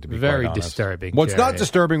disturbing, to be Very quite honest. disturbing, What's not Jerry.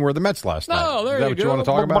 disturbing were the Mets last night. No, there Is that you what go. you want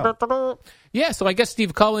to talk about? Yeah, so I guess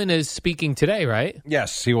Steve Cohen is speaking today, right?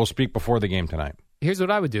 Yes, he will speak before the game tonight. Here's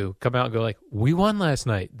what I would do. Come out and go like, we won last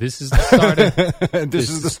night. This is the start of...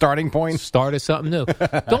 This is the starting point? Start of something new.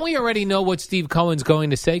 Don't we already know what Steve Cohen's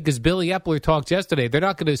going to say? Because Billy Epler talked yesterday. They're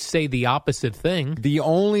not going to say the opposite thing.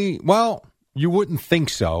 Well, you wouldn't think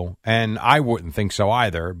so, and I wouldn't think so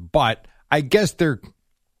either, but I guess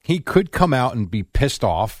he could come out and be pissed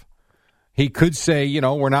off. He could say,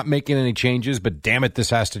 we're not making any changes, but damn it,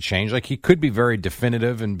 this has to change. Like, he could be very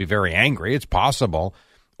definitive and be very angry. It's possible.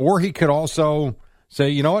 Or he could also say,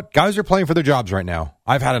 you know what, guys are playing for their jobs right now.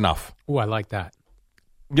 I've had enough. Oh, I like that.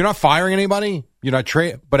 You're not firing anybody. You're not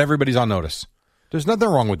but everybody's on notice. There's nothing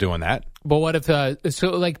wrong with doing that. But what if,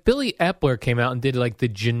 like Billy Epler came out and did like the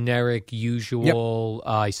generic usual,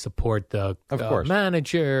 I support the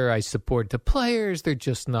manager, I support the players, they're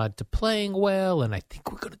just not playing well, and I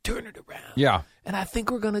think we're going to turn it around. Yeah. And I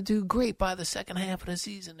think we're going to do great by the second half of the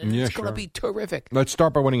season, and it's going to be terrific. Let's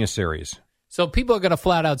start by winning a series. So people are going to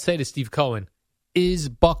flat out say to Steve Cohen, is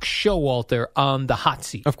Buck Showalter on the hot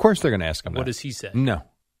seat? Of course they're going to ask him that. What does he say? No.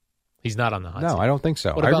 He's not on the hot seat. No, I don't think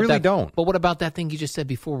so. What I about really that- don't. But what about that thing you just said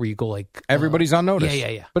before where you go like... Everybody's on notice.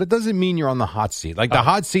 Yeah. But it doesn't mean you're on the hot seat. Like, the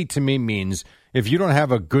hot seat to me means if you don't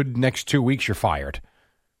have a good next 2 weeks, you're fired.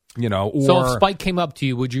 Or... So if Spike came up to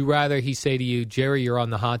you, would you rather he say to you, Jerry, you're on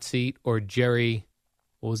the hot seat, or Jerry,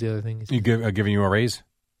 what was the other thing? He said? Giving you a raise?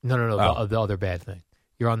 No, Oh. the other bad thing.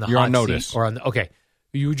 You're on the You're hot on notice. seat. Or on the, okay.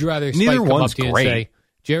 Would you rather Spike Neither come one's up to you great. and say,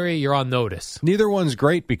 Jerry, you're on notice? Neither one's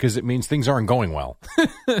great because it means things aren't going well.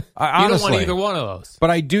 You Honestly. don't want either one of those.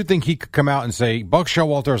 But I do think he could come out and say, Buck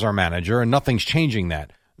Showalter is our manager, and nothing's changing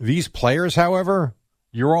that. These players, however,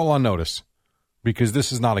 you're all on notice because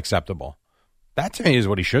this is not acceptable. That to me is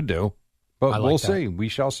what he should do. But I like we'll that. see. We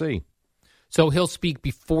shall see. So he'll speak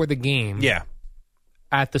before the game. Yeah.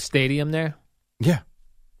 At the stadium there? Yeah.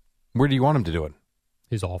 Where do you want him to do it?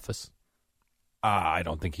 His office. I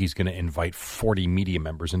don't think he's going to invite 40 media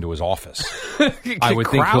members into his office. Get I would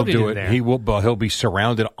think he'll crowded do in it. there. He will, but he'll be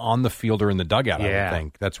surrounded on the field or in the dugout. I Yeah. would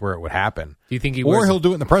think that's where it would happen. Do you think he Or wears he'll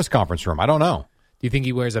do it in the press conference room. I don't know. Do you think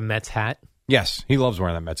he wears a Mets hat? Yes, he loves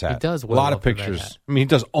wearing that Mets hat. He does A well lot of love the Met pictures. hat. I mean, he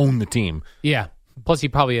does own the team. Yeah. Plus, he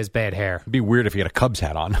probably has bad hair. It'd be weird if he had a Cubs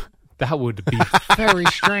hat on. That would be very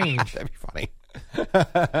strange. That'd be funny.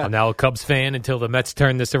 I'm now a Cubs fan until the Mets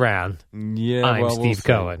turn this around. Yeah, I'm well, we'll Steve see.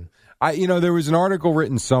 Cohen. There was an article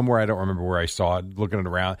written somewhere. I don't remember where I saw it. Looking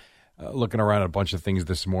around at a bunch of things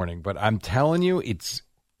this morning, but I'm telling you,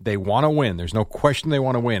 they want to win. There's no question they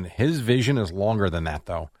want to win. His vision is longer than that,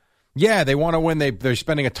 though. Yeah, they want to win. They're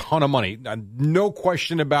spending a ton of money. No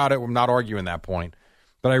question about it. I'm not arguing that point.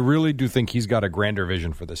 But I really do think he's got a grander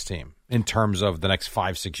vision for this team in terms of the next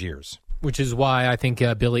 5-6 years. Which is why I think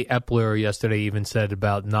Billy Epler yesterday even said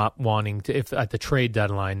about not wanting to, if at the trade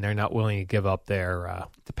deadline, they're not willing to give up their...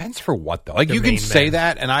 Depends for what, though. Like, you can say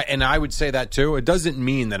that, and I would say that, too. It doesn't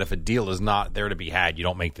mean that if a deal is not there to be had, you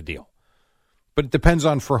don't make the deal. But it depends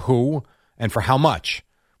on for who and for how much.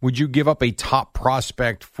 Would you give up a top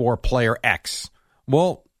prospect for player X?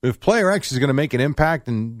 Well, if player X is going to make an impact,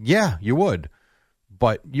 then yeah, you would.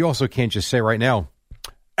 But you also can't just say right now,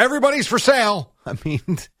 everybody's for sale. I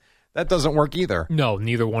mean... That doesn't work either. No,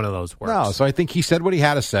 neither one of those works. No, so I think he said what he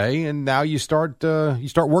had to say, and now you start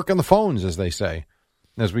working the phones, as they say.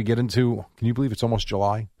 As we get into, can you believe it's almost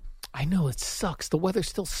July? I know, it sucks. The weather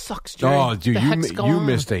still sucks, Jerry. Oh, dude, you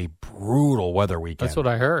missed a brutal weather weekend. That's what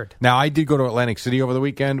I heard. Now, I did go to Atlantic City over the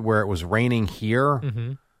weekend where it was raining here.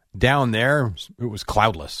 Mm-hmm. Down there, it was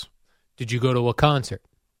cloudless. Did you go to a concert?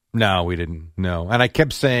 No, we didn't. No. And I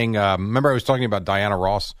kept saying, remember I was talking about Diana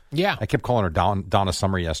Ross? Yeah. I kept calling her Donna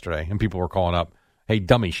Summer yesterday, and people were calling up, hey,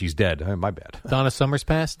 dummy, she's dead. My bad. Donna Summer's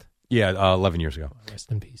passed? Yeah, 11 years ago.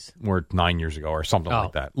 Rest in peace. Or 9 years ago or something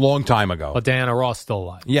like that. Long time ago. But Diana Ross still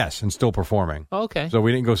alive? Yes, and still performing. Okay. So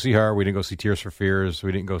we didn't go see her. We didn't go see Tears for Fears.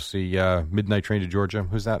 We didn't go see Midnight Train to Georgia.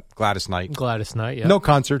 Who's that? Gladys Knight. Gladys Knight, yeah. No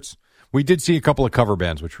concerts. We did see a couple of cover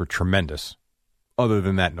bands, which were tremendous. Other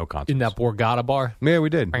than that, no concerts. In that Borgata bar? Yeah, we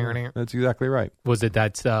did. That's exactly right. Was it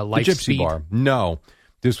that Light the Gypsy Speed? Bar? No.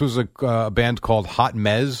 This was a band called Hot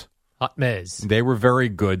Mez. Hot Mez. They were very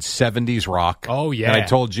good. 70s rock. Oh, yeah. And I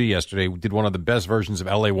told G yesterday, we did one of the best versions of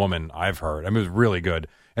L.A. Woman I've heard. I mean, it was really good.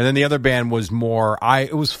 And then the other band was more,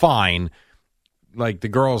 it was fine. Like, the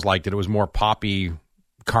girls liked it. It was more poppy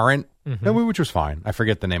current, which was fine. I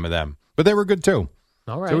forget the name of them. But they were good, too.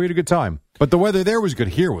 All right. So we had a good time. But the weather there was good.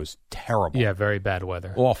 Here was terrible. Yeah, very bad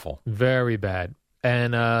weather. Awful. Very bad.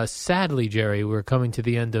 And sadly, Jerry, we're coming to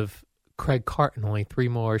the end of Craig Carton. Only 3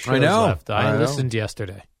 more shows left. I listened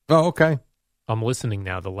yesterday. Oh, okay. I'm listening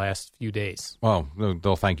now the last few days. Oh,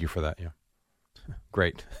 they'll thank you for that, yeah.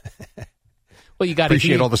 Great. Well, you got to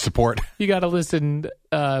appreciate all the support. You got to listen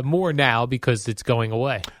more now because it's going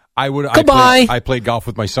away. Goodbye. I played golf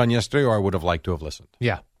with my son yesterday, or I would have liked to have listened.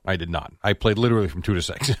 Yeah. I did not. I played literally from 2 to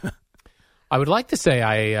 6. I would like to say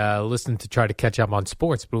I listened to try to catch up on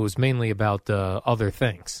sports, but it was mainly about other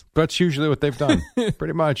things. That's usually what they've done,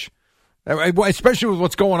 pretty much. Especially with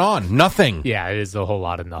what's going on. Nothing. Yeah, it is a whole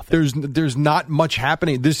lot of nothing. There's not much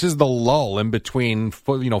happening. This is the lull in between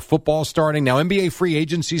football starting. Now, NBA free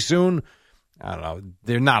agency soon. I don't know.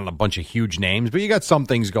 They're not a bunch of huge names, but you got some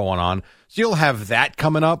things going on. So you'll have that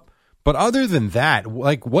coming up. But other than that,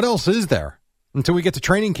 like, what else is there? Until we get to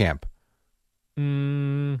training camp.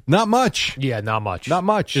 Not much. Yeah, not much. Not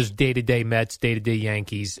much. Just day-to-day Mets, day-to-day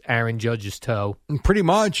Yankees, Aaron Judge's toe. Pretty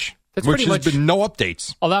much. That's which pretty has much been no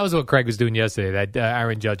updates. Oh, that was what Craig was doing yesterday, that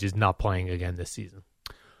Aaron Judge is not playing again this season.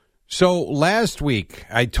 So last week,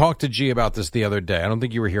 I talked to G about this the other day. I don't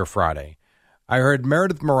think you were here Friday. I heard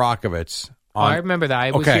Meredith Morakovitz. I remember that.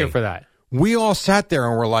 I was here for that. We all sat there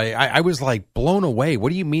and were like, I was like blown away.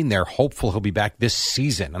 What do you mean they're hopeful he'll be back this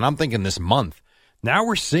season? And I'm thinking this month. Now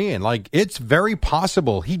we're seeing, like, it's very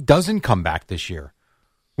possible he doesn't come back this year,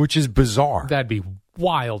 which is bizarre. That'd be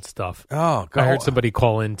wild stuff. Oh, God. I heard somebody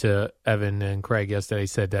call into Evan and Craig yesterday,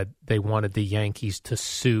 said that they wanted the Yankees to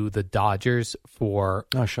sue the Dodgers for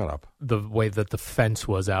shut up. The way that the fence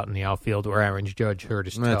was out in the outfield where Aaron Judge hurt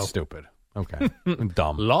his toe. That's stupid. Okay.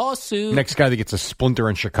 Dumb. Lawsuit. Next guy that gets a splinter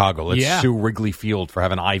in Chicago. Let's sue Wrigley Field for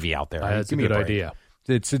having ivy out there. That's a good idea.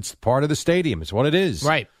 It's part of the stadium. It's what it is.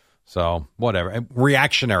 Right. So, whatever.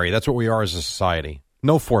 Reactionary. That's what we are as a society.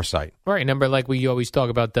 No foresight. Right. Remember, like we always talk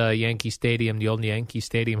about the Yankee Stadium, the old Yankee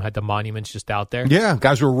Stadium had the monuments just out there? Yeah.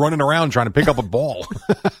 Guys were running around trying to pick up a ball.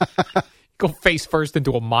 Go face first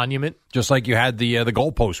into a monument. Just like you had the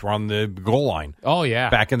goalposts were on the goal line. Oh, yeah.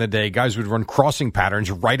 Back in the day, guys would run crossing patterns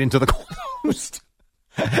right into the goalpost.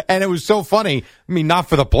 And it was so funny. I mean, not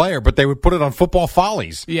for the player, but they would put it on Football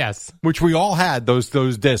Follies. Yes. Which we all had, those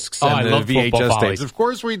discs and I the love VHS tapes. Of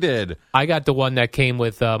course we did. I got the one that came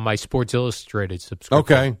with my Sports Illustrated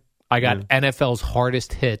subscription. Okay. I got NFL's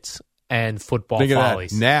hardest hits and Football Think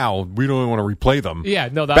Follies. Of that. Now, we don't even want to replay them. Yeah,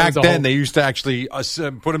 no, that Back was then, they used to actually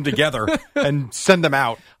put them together and send them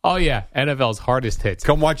out. Oh, yeah. NFL's hardest hits.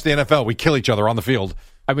 Come watch the NFL. We kill each other on the field.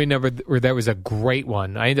 I remember there was a great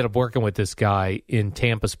one. I ended up working with this guy in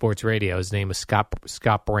Tampa Sports Radio. His name is Scott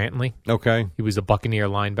Brantley. Okay. He was a Buccaneer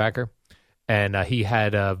linebacker. And he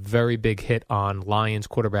had a very big hit on Lions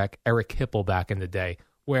quarterback Eric Hipple back in the day,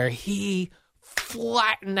 where he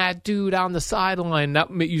flatten that dude on the sideline. That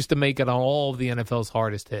used to make it on all of the NFL's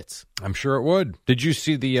hardest hits. I'm sure it would. Did you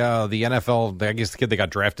see the NFL? I guess the kid that got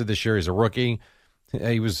drafted this year, he's a rookie.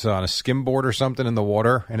 He was on a skimboard or something in the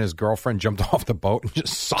water, and his girlfriend jumped off the boat and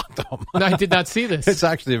just socked him. I did not see this. It's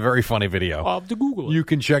actually a very funny video. I'll have to Google it. You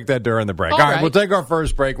can check that during the break. All right, we'll take our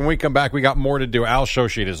first break. When we come back, we got more to do. Al's show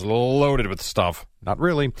sheet is loaded with stuff. Not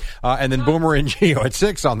really. And then Boomer and Gio at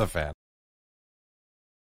 6 on the Fan.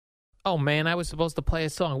 Oh, man, I was supposed to play a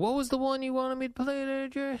song. What was the one you wanted me to play there,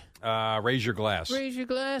 Jerry? Raise Your Glass. Raise Your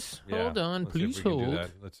Glass? Yeah. Hold on. Let's Please hold.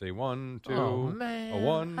 Let's see. 1, 2. Oh, man.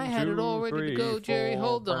 1, I had 2, it all ready 3, to go, Jerry. 4,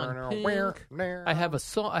 Hold on. Pink. I have a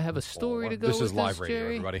song. I have a story to go with this is live this, radio,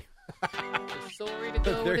 Jerry. everybody. A story to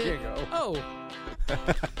go There with you it. go. Oh.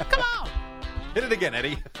 Come on. Hit it again,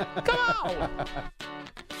 Eddie. Come on.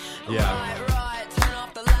 Yeah.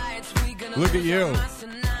 Look at you.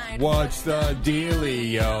 What's the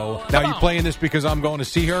dealio? Now, you playing this because I'm going to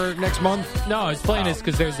see her next month? No, I was playing this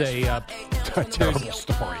because there's a terrible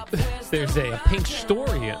story. There's a Pink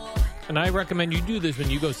story, and I recommend you do this when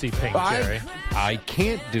you go see Pink, Jerry. I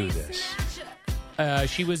can't do this.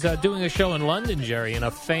 She was doing a show in London, Jerry, and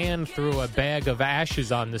a fan threw a bag of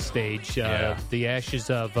ashes on the stage. The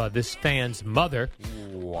ashes of this fan's mother,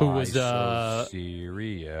 who was so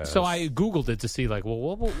serious. So I Googled it to see, like, well,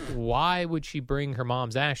 why would she bring her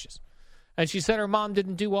mom's ashes? And she said her mom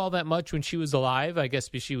didn't do all that much when she was alive. I guess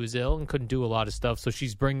because she was ill and couldn't do a lot of stuff. So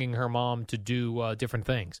she's bringing her mom to do different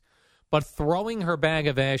things. But throwing her bag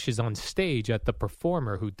of ashes on stage at the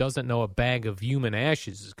performer who doesn't know a bag of human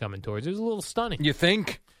ashes is coming towards her is a little stunning. You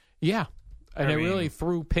think? Yeah. And it really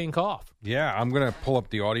threw Pink off. Yeah, I'm going to pull up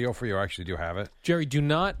the audio for you. I actually do have it. Jerry, do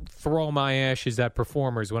not throw my ashes at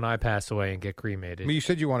performers when I pass away and get cremated. I mean, you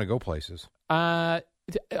said you want to go places.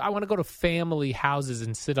 I want to go to family houses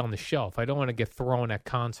and sit on the shelf. I don't want to get thrown at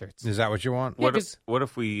concerts. Is that what you want? What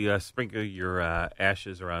if we sprinkle your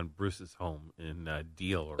ashes around Bruce's home in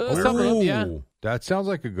Deal? That sounds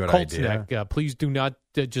like a good Colts idea. Neck. Please do not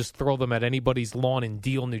just throw them at anybody's lawn in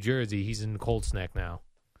Deal, New Jersey. He's in Colts Neck now.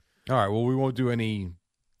 All right, well, we won't do any...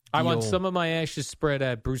 I want some of my ashes spread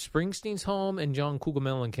at Bruce Springsteen's home and John Cougar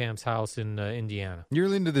Mellencamp's house in Indiana.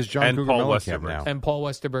 You're into this John Cougar Mellencamp now. And Paul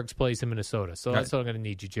Westerberg's place in Minnesota. So that's what I'm going to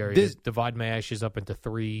need you, Jerry, to divide my ashes up into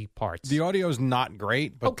 3 parts. The audio's not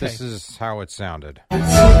great, but this is how it sounded. This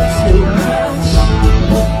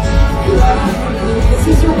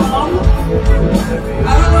is your mom?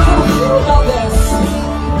 I don't know how to feel about this.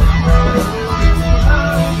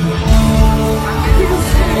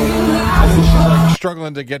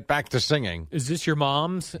 Struggling to get back to singing. Is this your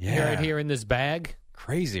mom's right here in this bag?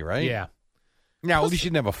 Crazy, right? Yeah. Now, at least she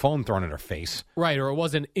didn't have a phone thrown at her face. Right, or it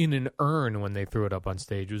wasn't in an urn when they threw it up on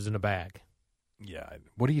stage. It was in a bag. Yeah.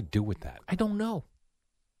 What do you do with that? I don't know.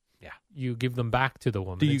 Yeah. You give them back to the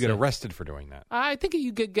woman. Do you get arrested for doing that? I think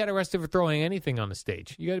you could get arrested for throwing anything on the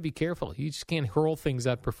stage. You got to be careful. You just can't hurl things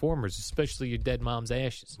at performers, especially your dead mom's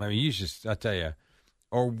ashes. I mean, I'll tell you,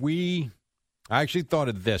 I actually thought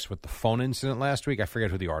of this with the phone incident last week. I forget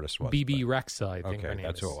who the artist was. BB Rexa, I think. Okay,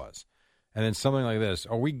 that's who it was. And then something like this.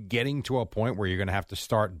 Are we getting to a point where you're going to have to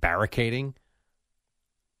start barricading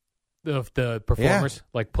the performers? Yeah.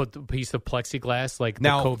 Like put a piece of plexiglass, like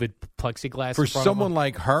now, the COVID plexiglass for in front someone of them?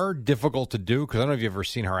 like her, difficult to do, because I don't know if you've ever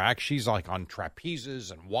seen her act. She's like on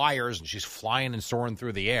trapezes and wires, and she's flying and soaring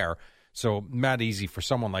through the air. So not easy for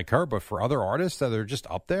someone like her, but for other artists that are just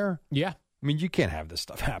up there? Yeah. I mean, you can't have this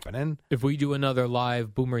stuff happening. If we do another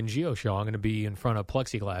live Boomer and Gio show, I'm going to be in front of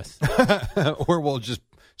plexiglass. Or we'll just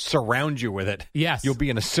surround you with it. Yes. You'll be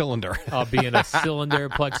in a cylinder. I'll be in a cylinder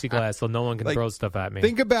plexiglass so no one can throw stuff at me.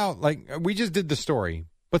 Think about, we just did the story,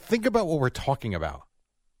 but think about what we're talking about.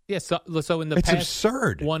 Yes, so in the past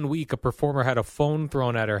absurd. 1 week, a performer had a phone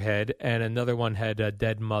thrown at her head, and another one had a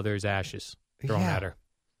dead mother's ashes thrown at her.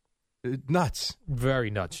 Nuts. Very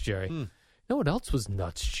nuts, Jerry. You know what else was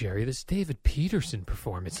nuts, Jerry? This David Peterson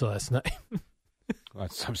performance last night.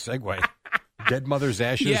 That's some segue. Dead mother's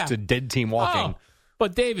ashes to dead team walking. Oh,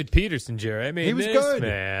 but David Peterson, Jerry, I mean, he was this good.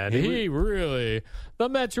 Man, the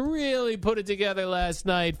Mets really put it together last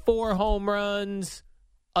night. 4 home runs,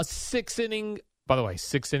 a 6-inning, by the way,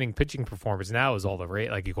 6-inning pitching performance. Now is all the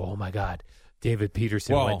rate. Like you go, oh my God, David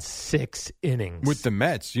Peterson went 6 innings. With the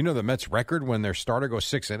Mets, you know the Mets record when their starter goes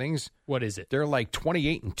 6 innings? What is it? They're like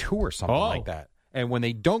 28-2 or something like that. And when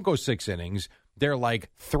they don't go 6 innings, they're like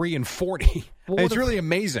 3-40. Well, it's really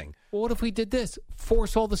amazing. Well, what if we did this?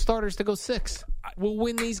 Force all the starters to go 6. We'll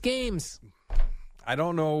win these games. I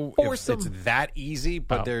don't know if it's that easy,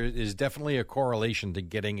 but there is definitely a correlation to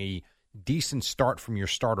getting a decent start from your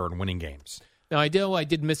starter and winning games. Now, I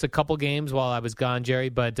did miss a couple games while I was gone, Jerry,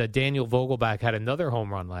 but Daniel Vogelbach had another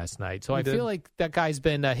home run last night. So I feel like that guy's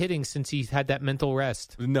been hitting since he's had that mental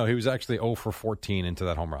rest. No, he was actually 0 for 14 into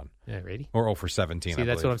that home run. Yeah, really? Or 0 for 17, See,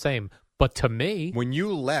 that's what I'm saying. But to me... When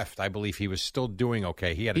you left, I believe he was still doing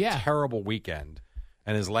okay. He had a terrible weekend,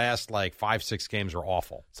 and his last, 5-6 games were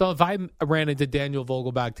awful. So if I ran into Daniel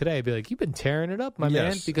Vogelbach today, I'd be like, you've been tearing it up, my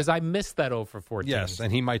man, because I missed that 0 for 14. Yes,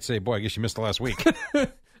 and he might say, boy, I guess you missed the last week.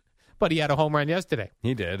 But he had a home run yesterday.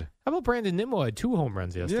 He did. How about Brandon Nimmo had 2 home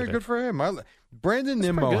runs yesterday? Yeah, good for him. Brandon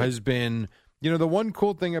Nimmo has been, the one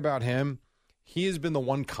cool thing about him, he has been the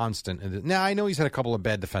one constant. Now, I know he's had a couple of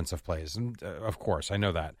bad defensive plays, and of course, I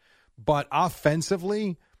know that. But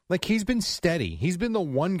offensively, he's been steady. He's been the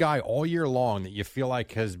one guy all year long that you feel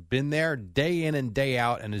like has been there day in and day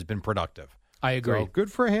out and has been productive. I agree. So,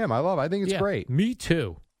 good for him. I think it's great. Me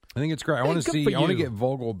too. I think it's great. I want to get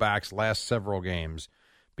Vogelbach's last several games.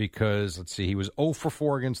 Because, let's see, he was 0 for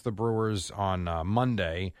 4 against the Brewers on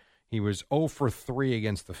Monday. He was 0 for 3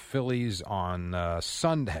 against the Phillies on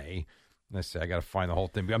Sunday. Let's see, I got to find the whole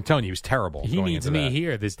thing. I'm telling you, he was terrible. He needs me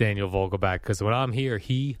here, this Daniel Vogelbach, because when I'm here,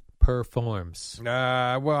 he performs.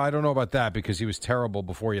 Well, I don't know about that because he was terrible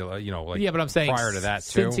before but I'm saying prior to that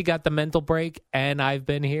since he got the mental break and I've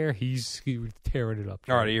been here, he's tearing it up.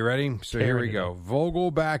 All right, are you ready? So here we go.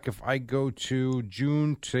 Vogelbach, if I go to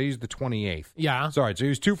June, today's the 28th. Yeah. Sorry, so he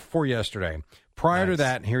was 2 for 4 yesterday. Prior to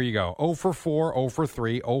that, here you go. 0 for 4, 0 for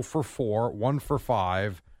 3, 0 for 4, 1 for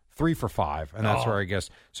 5, 3 for 5. And that's where I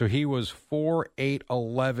guess. So he was 4, 8,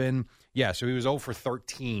 11. Yeah, so he was 0 for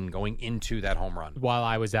 13 going into that home run. While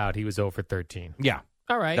I was out, he was 0 for 13. Yeah.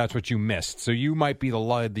 All right. That's what you missed. So you might be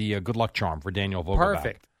the good luck charm for Daniel Vogelbach.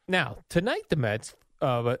 Perfect. Now, tonight the Mets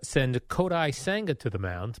send Kodai Senga to the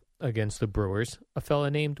mound against the Brewers, a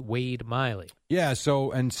fella named Wade Miley. Yeah,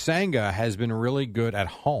 and Senga has been really good at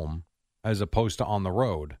home as opposed to on the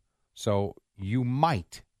road. So you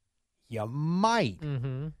might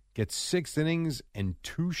get 6 innings and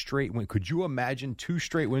 2 straight wins. Could you imagine 2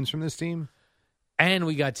 straight wins from this team? And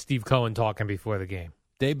we got Steve Cohen talking before the game.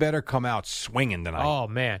 They better come out swinging tonight. Oh,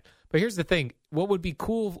 man. But here's the thing. What would be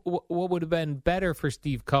cool, what would have been better for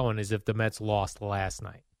Steve Cohen is if the Mets lost last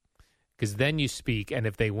night. Because then you speak, and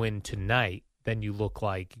if they win tonight, then you look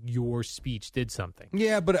like your speech did something.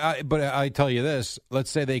 Yeah, but I tell you this.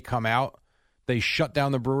 Let's say they come out, they shut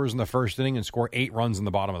down the Brewers in the first inning and score 8 runs in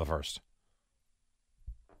the bottom of the first.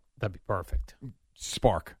 That'd be perfect.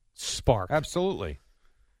 Spark. Absolutely.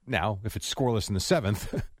 Now, if it's scoreless in the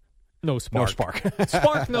 7th, no spark. No spark.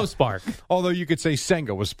 Spark, no spark. Although you could say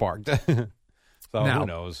Senga was sparked. So now, who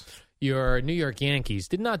knows? Your New York Yankees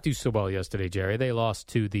did not do so well yesterday, Jerry. They lost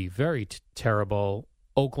to the very terrible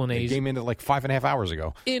Oakland A's. They came in 5.5 hours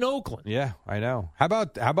ago. In Oakland. Yeah, I know. How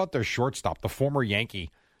about their shortstop, the former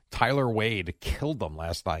Yankee, Tyler Wade, killed them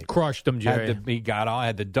last night. Crushed them, Jerry. He got on,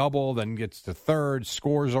 had the double, then gets to third,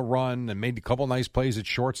 scores a run, and made a couple nice plays at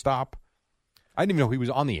shortstop. I didn't even know he was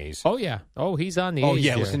on the A's. Oh, yeah. Oh, he's on the A's. Oh,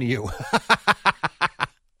 yeah, Jerry. listen to you.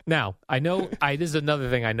 Now, I know, this is another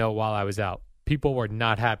thing I know while I was out. People were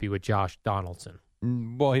not happy with Josh Donaldson.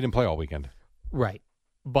 Well, he didn't play all weekend. Right.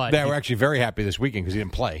 But they were actually very happy this weekend because he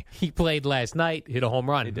didn't play. He played last night, hit a home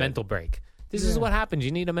run, mental break. This is what happens.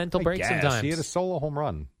 You need a mental break sometimes. He had a solo home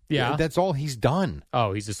run. Yeah. That's all he's done.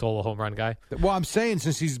 Oh, he's a solo home run guy? Well, I'm saying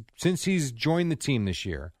since he's joined the team this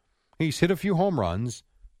year, he's hit a few home runs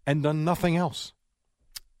and done nothing else.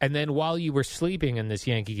 And then while you were sleeping and this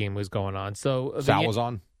Yankee game was going on, so Sal was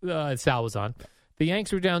on. Sal was on. The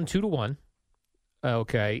Yanks were down 2-1.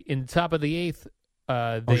 Okay, in the top of the 8th,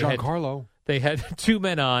 Giancarlo. They had 2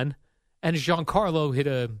 men on, and Giancarlo hit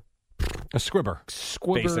a squibber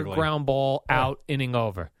basically. Ground ball out, inning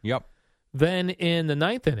over. Yep. Then in the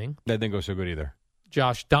 9th inning, that didn't go so good either.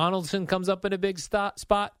 Josh Donaldson comes up in a big spot,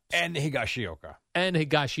 and Higashioka,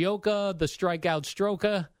 the strikeout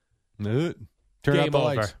stroker. Turn Game out the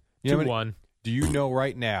over. lights. 2-1. Do you know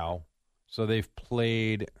right now? So they've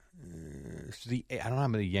played. I don't know how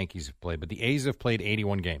many Yankees have played, but the A's have played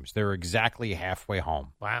 81 games. They're exactly halfway home.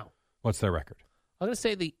 Wow. What's their record? I'm going to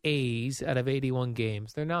say the A's, out of 81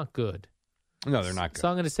 games, they're not good. No, they're not good. So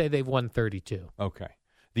I'm going to say they've won 32. Okay.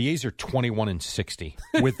 The A's are 21-60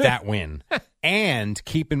 with that win. And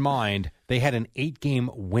keep in mind, they had an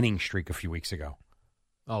 8-game winning streak a few weeks ago.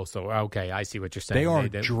 Oh, so, okay, I see what you're saying. They are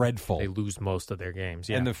dreadful. They lose most of their games,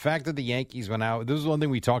 yeah. And the fact that the Yankees went out, this is one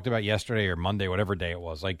thing we talked about yesterday or Monday, whatever day it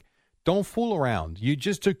was. Don't fool around. You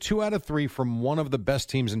just took 2 out of 3 from one of the best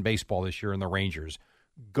teams in baseball this year in the Rangers.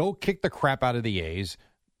 Go kick the crap out of the A's.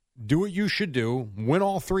 Do what you should do. Win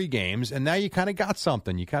all 3 games, and now you kind of got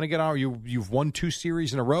something. You kind of get out. You've won 2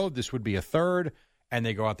 series in a row. This would be a third, and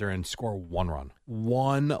they go out there and score one run.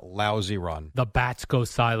 One lousy run. The bats go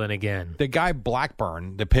silent again. The guy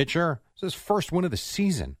Blackburn, the pitcher, it's his first win of the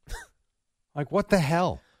season. Like, what the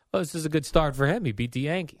hell? Well, this is a good start for him. He beat the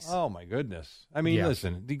Yankees. Oh, my goodness. I mean,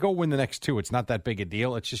 listen, you go win the next two. It's not that big a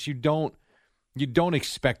deal. It's just you don't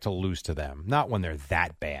expect to lose to them. Not when they're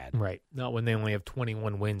that bad. Right. Not when they only have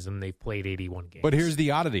 21 wins and they've played 81 games. But here's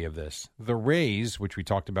the oddity of this. The Rays, which we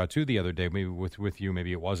talked about, too, the other day, maybe with you,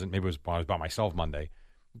 maybe it wasn't. Maybe it was by myself Monday.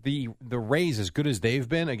 The Rays, as good as they've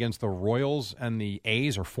been against the Royals and the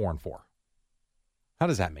A's, are 4-4. How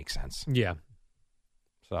does that make sense? Yeah.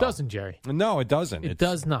 So, doesn't, Jerry? No, it doesn't. It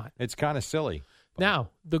does not. It's kind of silly. But.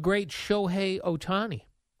 Now, the great Shohei Ohtani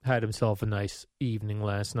had himself a nice evening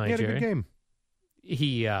last night, He had Jerry. a good game.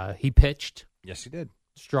 He pitched. Yes, he did.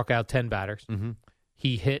 Struck out 10 batters. Mm-hmm.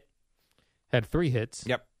 He had 3 hits.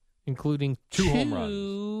 Yep. Including 2 home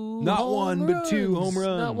runs. Not home one, runs. but 2 home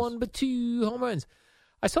runs. Not one, but 2 home runs.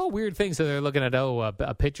 I saw weird things. So they're looking at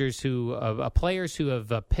players who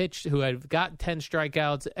have pitched, who have got 10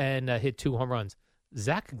 strikeouts and hit 2 home runs.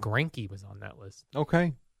 Zach Greinke was on that list.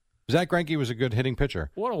 Okay. Zach Greinke was a good hitting pitcher.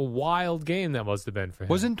 What a wild game that must have been for him.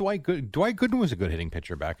 Wasn't Dwight Gooden? Dwight Gooden was a good hitting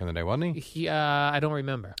pitcher back in the day, wasn't he? I don't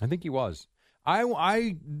remember. I think he was.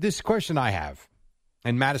 This question I have,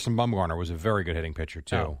 and Madison Bumgarner was a very good hitting pitcher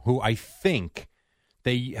too. Who I think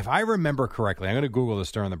if I remember correctly, I'm going to Google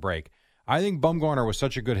this during the break. I think Bumgarner was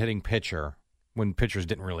such a good hitting pitcher when pitchers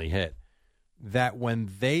didn't really hit that when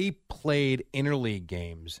they played interleague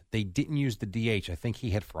games, they didn't use the DH. I think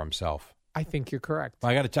he hit for himself. I think you're correct.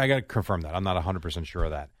 I got to confirm that. I'm not 100% sure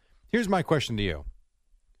of that. Here's my question to you.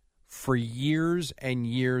 For years and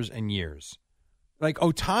years and years, like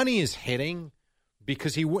Ohtani is hitting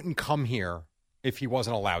because he wouldn't come here if he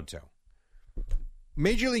wasn't allowed to.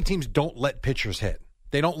 Major league teams don't let pitchers hit.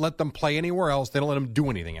 They don't let them play anywhere else. They don't let them do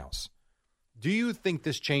anything else. Do you think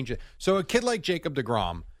this changes? So a kid like Jacob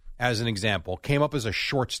deGrom, as an example, came up as a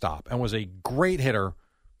shortstop and was a great hitter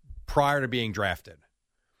prior to being drafted.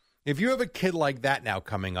 If you have a kid like that now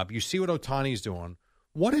coming up, you see what Ohtani's doing.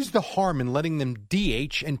 What is the harm in letting them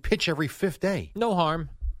DH and pitch every 5th day? No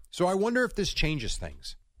harm. So I wonder if this changes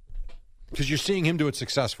things. Because you're seeing him do it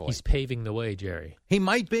successfully. He's paving the way, Jerry. He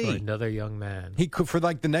might be. For another young man. He could, for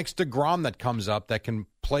like the next DeGrom that comes up that can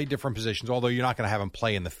play different positions, although you're not going to have him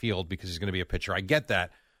play in the field because he's going to be a pitcher. I get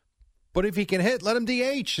that. But if he can hit, let him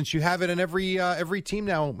DH since you have it in every team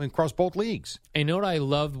now across both leagues. And you know what I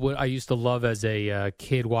loved? What I used to love as a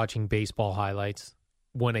kid watching baseball highlights?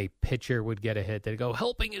 When a pitcher would get a hit, they'd go,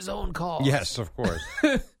 helping his own cause. Yes, of course.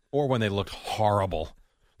 Or when they looked horrible.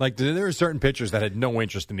 Like, there are certain pitchers that had no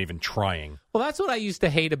interest in even trying. Well, that's what I used to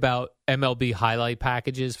hate about MLB highlight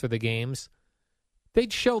packages for the games.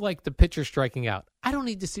 They'd show, like, the pitcher striking out. I don't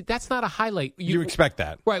need to see. That's not a highlight. You expect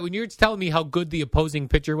that. Right. When you're telling me how good the opposing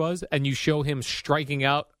pitcher was and you show him striking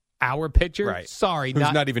out our pitcher, right. Sorry.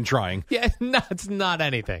 Who's not even trying. Yeah, no, it's not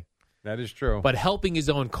anything. That is true. But helping his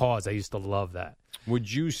own cause, I used to love that.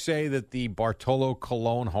 Would you say that the Bartolo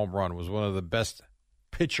Colon home run was one of the best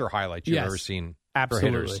pitcher highlights you've ever seen?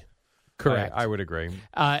 Absolutely. For hitters? Correct. I would agree.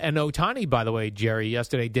 And Ohtani, by the way, Jerry,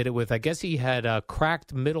 yesterday did it with, I guess he had a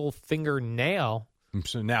cracked middle fingernail.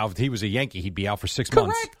 So now if he was a Yankee, he'd be out for 6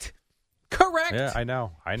 months. Correct. Yeah, I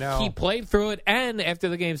know. He played through it, and after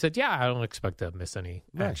the game said, I don't expect to miss any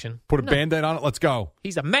action. Put a Band-Aid on it, let's go.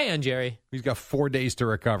 He's a man, Jerry. He's got 4 days to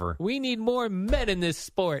recover. We need more men in this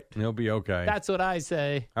sport. He'll be okay. That's what I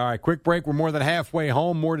say. All right, quick break. We're more than halfway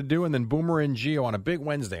home. More to do, and then Boomer and Gio on a big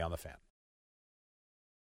Wednesday on The Fan.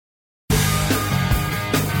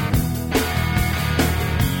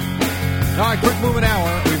 All right, quick moving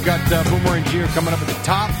hour. We've got Boomer and Gio coming up at the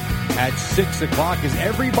top at 6 o'clock as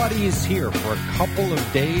everybody is here for a couple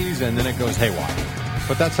of days, and then it goes haywire.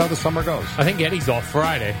 But that's how the summer goes. I think Eddie's off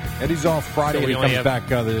Friday. Eddie's off Friday. So he comes back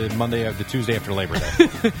the Tuesday after Labor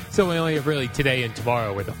Day. So we only have really today and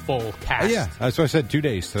tomorrow with a full cast. Yeah, that's what I said, 2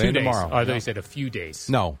 days. Today and tomorrow. Oh, I thought you said a few days.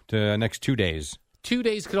 No, next 2 days. 2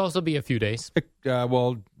 days could also be a few days.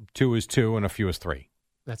 Well, 2 is 2 and a few is 3.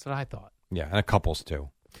 That's what I thought. Yeah, and a couple's 2.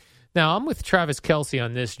 Now, I'm with Travis Kelce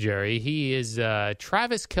on this, Jerry. He is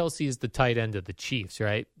Travis Kelce is the tight end of the Chiefs,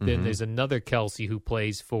 right? Mm-hmm. Then there's another Kelce who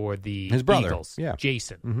plays for his brother. Eagles,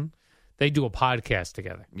 Jason. Mm-hmm. They do a podcast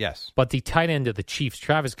together. Yes. But the tight end of the Chiefs,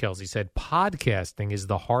 Travis Kelce, said podcasting is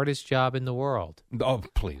the hardest job in the world. Oh,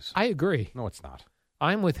 please. I agree. No, it's not.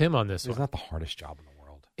 I'm with him on this one. It's not the hardest job in the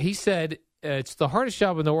world. He said it's the hardest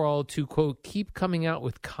job in the world to, quote, keep coming out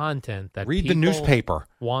with content that Read people the newspaper.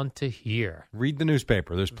 Want to hear. Read the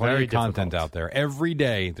newspaper. There's plenty of content out there. Every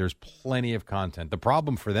day, there's plenty of content. The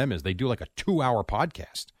problem for them is they do like a 2-hour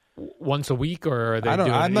podcast. once a week, or are they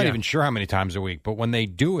I'm not even sure how many times a week, but when they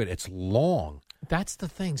do it, it's long. That's the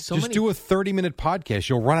thing. Just do a 30-minute podcast.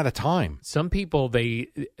 You'll run out of time. Some people,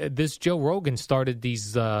 this Joe Rogan started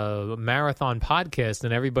these marathon podcasts,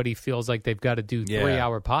 and everybody feels like they've got to do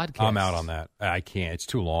 3-hour podcasts. I'm out on that. I can't. It's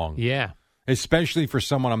too long. Yeah. Especially for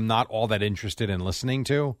someone I'm not all that interested in listening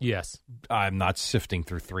to. Yes. I'm not sifting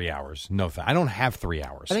through 3 hours. No, I don't have 3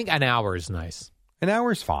 hours. I think an hour is nice. An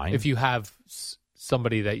hour is fine. If you have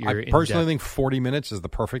somebody that you're I personally think 40 minutes is the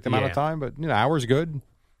perfect amount of time, but an hour is good.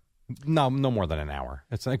 No more than an hour.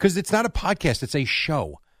 It's because it's not a podcast; it's a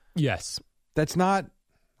show. Yes, that's not.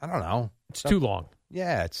 I don't know. It's too long.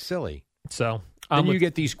 Yeah, it's silly. So then you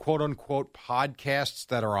get these quote unquote podcasts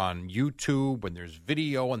that are on YouTube, and there's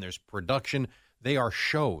video and there's production. They are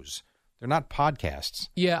shows. They're not podcasts.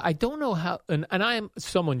 Yeah, I don't know how. And I am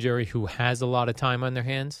someone, Jerry, who has a lot of time on their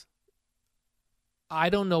hands. I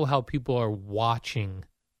don't know how people are watching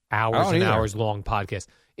hours and hours long podcasts.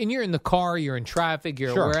 And you're in the car, you're in traffic,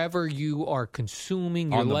 you're wherever you are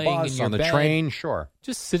consuming, you're on the laying bus, in your on the bed, train, sure.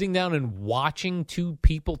 Just sitting down and watching two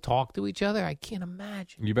people talk to each other, I can't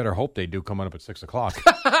imagine. You better hope they do coming up at 6 o'clock.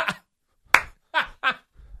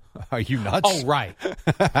 Are you nuts? Oh, right.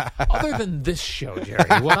 Other than this show,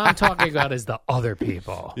 Jerry, what I'm talking about is the other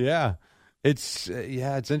people. Yeah. It's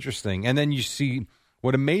interesting. And then you see,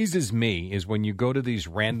 what amazes me is when you go to these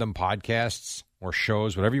random podcasts or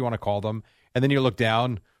shows, whatever you want to call them, and then you look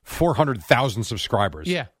down, 400,000 subscribers.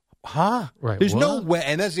 Yeah. Huh? Right. There's no way,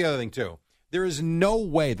 and that's the other thing, too. There is no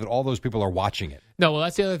way that all those people are watching it. No, well,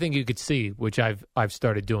 that's the other thing you could see, which I've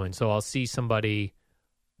started doing. So I'll see somebody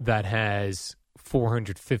that has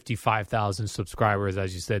 455,000 subscribers,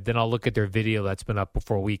 as you said. Then I'll look at their video that's been up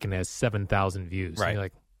for a week and has 7,000 views. Right. And you're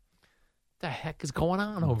like, what the heck is going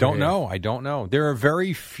on over Don't here? know. I don't know. There are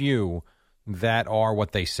very few that are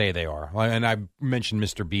what they say they are. And I've mentioned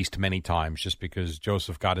Mr. Beast many times just because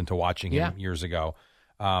Joseph got into watching him years ago.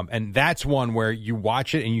 And that's one where you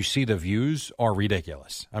watch it and you see the views are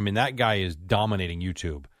ridiculous. I mean, that guy is dominating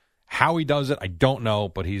YouTube. How he does it, I don't know,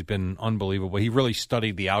 but he's been unbelievable. He really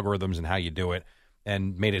studied the algorithms and how you do it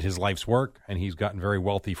and made it his life's work, and he's gotten very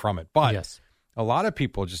wealthy from it. But a lot of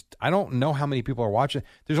people I don't know how many people are watching.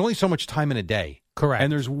 There's only so much time in a day. Correct.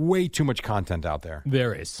 And there's way too much content out there.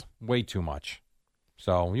 There is. Way too much.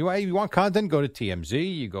 So you want content, go to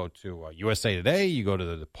TMZ, you go to USA Today, you go to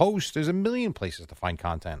the Post. There's a million places to find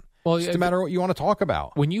content. Well, it's no matter what you want to talk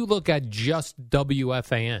about. When you look at just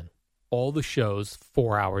WFAN, all the shows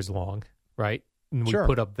 4 hours long, right? And we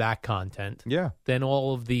put up that content. Yeah. Then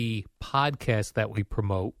all of the podcasts that we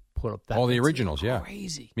promote put up that. All the originals,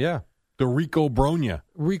 crazy. Yeah. The Rico Bronya.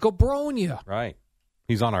 Right.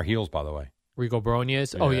 He's on our heels, by the way. Rico Bronya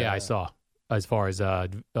is? Oh, yeah, I saw. As far as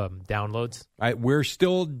downloads. We're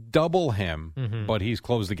still double him, but he's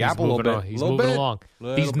closed the gap a little bit. He's moving along.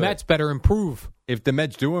 These Mets better improve. If the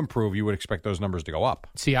Mets do improve, you would expect those numbers to go up.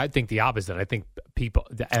 See, I think the opposite. I think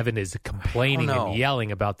Evan is complaining and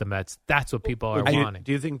yelling about the Mets. That's what people are wanting.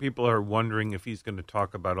 Do you think people are wondering if he's going to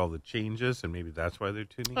talk about all the changes and maybe that's why they're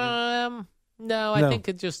tuning in? No, I think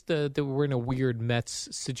it's just that we're in a weird Mets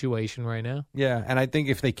situation right now. Yeah, and I think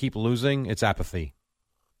if they keep losing, it's apathy.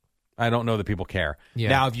 I don't know that people care. Yeah.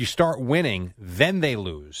 Now, if you start winning, then they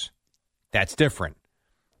lose. That's different.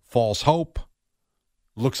 False hope.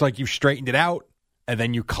 Looks like you've straightened it out, and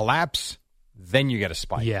then you collapse. Then you get a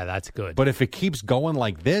spike. Yeah, that's good. But if it keeps going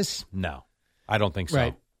like this, no. I don't think so.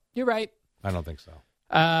 Right. You're right. I don't think so.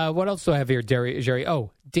 What else do I have here, Jerry?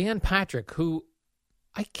 Oh, Dan Patrick, who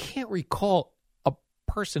I can't recall a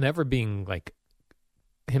person ever being like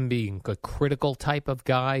him being a critical type of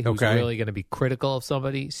guy who's really going to be critical of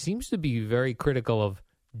somebody. Seems to be very critical of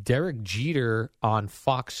Derek Jeter on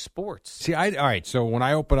Fox Sports. See, all right, so when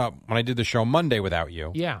I did the show Monday without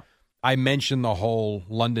you, I mentioned the whole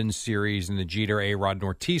London series and the Jeter, A-Rod, and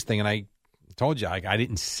Ortiz thing, and I told you I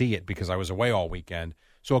didn't see it because I was away all weekend.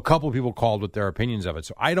 So a couple of people called with their opinions of it.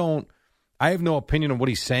 So I have no opinion on what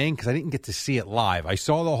he's saying because I didn't get to see it live. I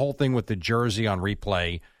saw the whole thing with the jersey on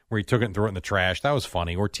replay where he took it and threw it in the trash. That was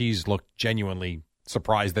funny. Ortiz looked genuinely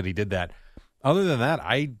surprised that he did that. Other than that,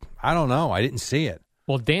 I don't know. I didn't see it.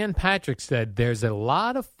 Well, Dan Patrick said there's a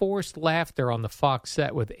lot of forced laughter on the Fox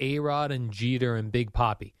set with A-Rod and Jeter and Big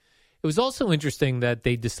Papi. It was also interesting that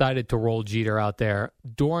they decided to roll Jeter out there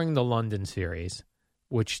during the London series,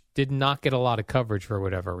 which did not get a lot of coverage for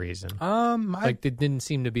whatever reason. There didn't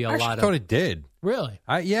seem to be a lot of... I thought it did. Really?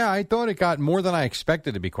 I thought it got more than I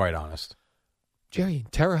expected, to be quite honest. Jerry, in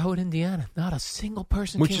Terre Haute, Indiana, not a single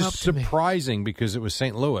person came up to me. Which is surprising because it was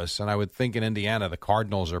St. Louis, and I would think in Indiana the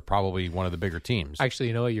Cardinals are probably one of the bigger teams. Actually,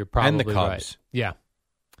 you know what? You're probably and the Cubs. Right. Yeah.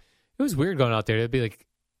 It was weird going out there. It'd be like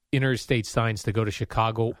interstate signs to go to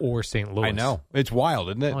Chicago or St. Louis. I know. It's wild,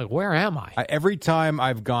 isn't it? I'm like, where am I? Every time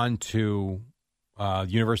I've gone to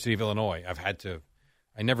University of Illinois,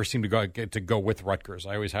 I never seem to get to go with Rutgers.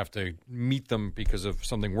 I always have to meet them because of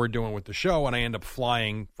something we're doing with the show, and I end up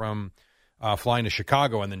flying to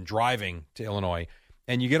Chicago and then driving to Illinois.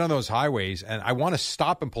 And you get on those highways, and I want to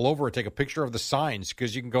stop and pull over and take a picture of the signs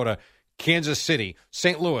because you can go to Kansas City,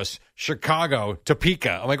 St. Louis, Chicago,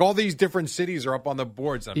 Topeka. I'm like, all these different cities are up on the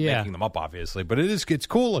boards. I'm making them up, obviously, but it's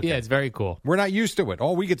cool looking. Yeah, it's very cool. We're not used to it.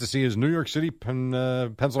 All we get to see is New York City,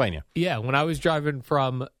 Pennsylvania. Yeah, when I was driving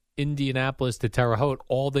from Indianapolis to Terre Haute,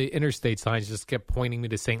 all the interstate signs just kept pointing me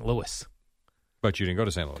to St. Louis. But you didn't go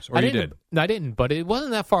to St. Louis, or you did? No, I didn't, but it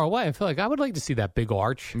wasn't that far away. I feel like I would like to see that big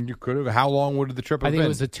arch. You could have. How long would the trip have been? I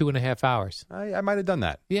think it was 2.5 hours. I might have done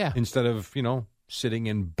that. Yeah. Instead of, sitting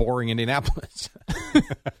in boring Indianapolis.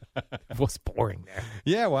 It was boring there.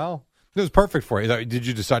 Yeah, well, it was perfect for you. Did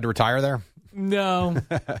you decide to retire there? No.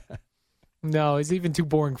 No, it's even too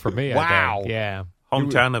boring for me. Wow. I think. Yeah.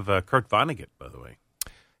 Hometown of Kurt Vonnegut, by the way.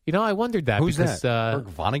 I wondered that. Who's because, that?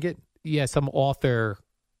 Kurt Vonnegut? Yeah, some author.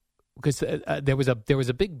 Because there was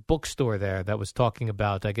a big bookstore there that was talking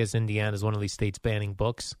about, I guess Indiana is one of these states banning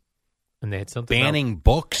books, and they had something banning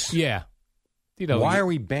books. Yeah, why are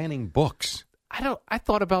we banning books? I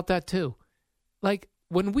thought about that too. Like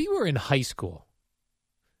when we were in high school,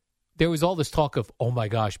 there was all this talk of, oh my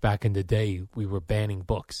gosh, back in the day we were banning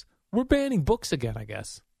books. We're banning books again, I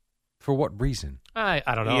guess. For what reason? I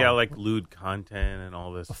don't know. Yeah, like lewd content and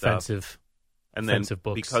all this offensive. Stuff. And then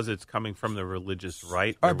books. Because it's coming from the religious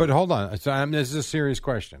right. All right, but hold on. This is a serious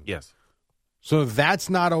question. Yes. So that's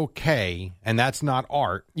not okay, and that's not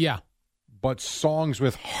art. Yeah. But songs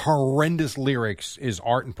with horrendous lyrics is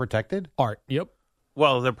art and protected? Art, yep.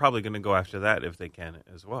 Well, they're probably going to go after that if they can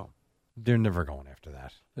as well. They're never going after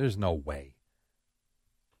that. There's no way.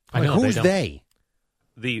 I know. Who's they?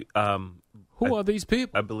 Who are these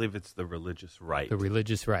people? I believe it's the religious right. The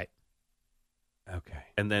religious right. Okay.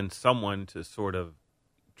 And then someone to sort of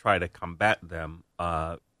try to combat them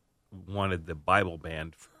wanted the Bible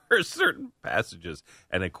banned for certain passages.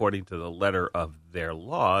 And according to the letter of their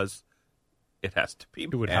laws, it has to be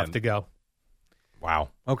banned. It would have to go. Wow.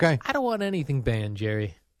 Okay. I don't want anything banned,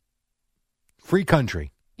 Jerry. Free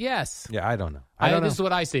country. Yes. Yeah, I don't know. This is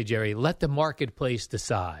what I say, Jerry. Let the marketplace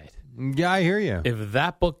decide. Yeah, I hear you. If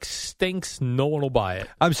that book stinks, no one will buy it.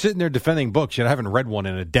 I'm sitting there defending books, yet I haven't read one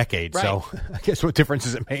in a decade, right. So I guess what difference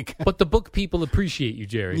does it make? But the book people appreciate you,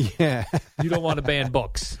 Jerry. Yeah. You don't want to ban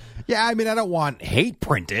books. Yeah, I mean, I don't want hate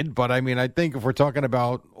printed, but I mean, I think if we're talking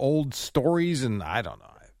about old stories and I don't know,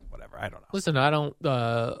 whatever, I don't know. Listen, I don't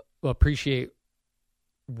appreciate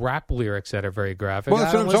rap lyrics that are very graphic. Well,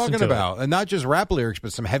 that's what I'm talking about. And not just rap lyrics,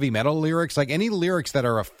 but some heavy metal lyrics, like any lyrics that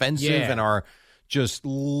are offensive and are just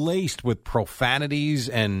laced with profanities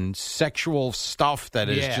and sexual stuff that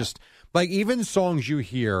is just like even songs you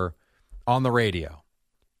hear on the radio,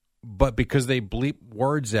 but because they bleep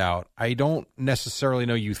words out, I don't necessarily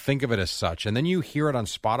know you think of it as such. And then you hear it on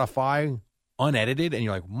Spotify unedited and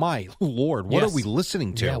you're like, my Lord, what are we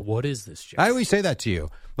listening to? Yeah, what is this, Jeff? I always say that to you.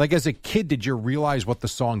 Like as a kid, did you realize what the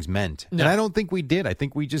songs meant? No. And I don't think we did. I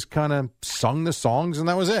think we just kind of sung the songs and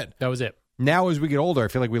that was it. That was it. Now, as we get older, I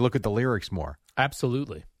feel like we look at the lyrics more.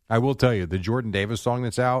 Absolutely. I will tell you, the Jordan Davis song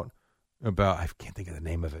that's out about, I can't think of the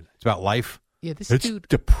name of it. It's about life. Yeah, this it's dude.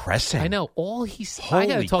 Depressing. I know. I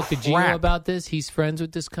got to talk to Gio crap. about this. He's friends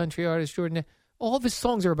with this country artist, Jordan. All of his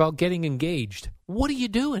songs are about getting engaged. What are you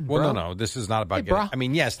doing, bro? Well, no. This is not about getting. Bro. I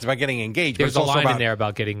mean, yes, it's about getting engaged. There's but a it's also line about, in there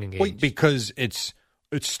about getting engaged. Wait, because it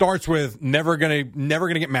starts with never gonna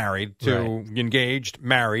get married to engaged,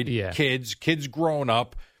 married, kids grown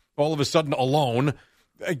up, all of a sudden alone.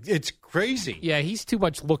 It's crazy. Yeah, he's too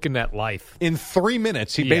much looking at life. In 3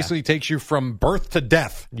 minutes, he basically takes you from birth to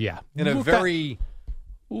death. Yeah. In a very...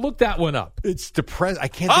 Look that one up. It's depressing. I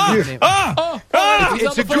can't think of the name.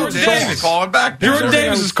 It's a good song. Davis calling back. Jordan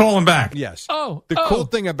Davis is calling back. Yes. The cool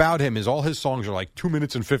thing about him is all his songs are like 2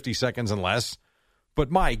 minutes and 50 seconds and less.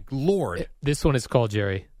 But my Lord. This one is called,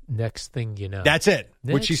 Jerry, Next Thing You Know. That's it,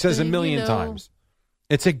 which he says a million times.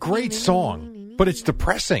 It's a great song, but it's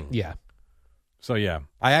depressing. Yeah. So, yeah,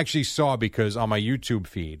 I actually saw because on my YouTube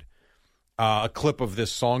feed, a clip of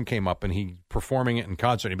this song came up and he performing it in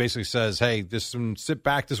concert. He basically says, hey, sit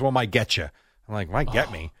back. This one might get you. I'm like, might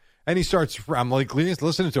get me. And he starts, I'm like,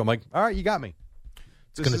 listening to him. I'm like, all right, you got me.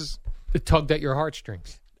 It tugged at your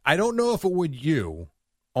heartstrings. I don't know if it would you,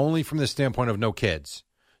 only from the standpoint of no kids.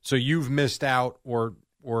 So you've missed out or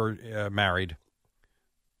married.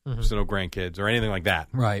 So no grandkids or anything like that.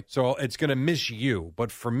 Right. So it's going to miss you.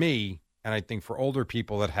 But for me, And I think for older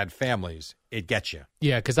people that had families, it gets you.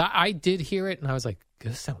 Yeah, because I did hear it, and I was like,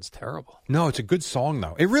 this sounds terrible. No, it's a good song,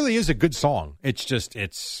 though. It really is a good song. It's just,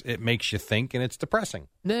 it makes you think, and it's depressing.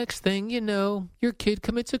 Next thing you know, your kid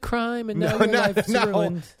commits a crime, and now your life's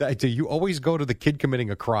ruined. You always go to the kid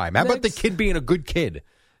committing a crime. How about the kid being a good kid?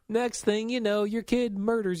 Next thing you know, your kid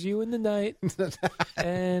murders you in the night,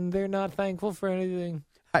 and they're not thankful for anything.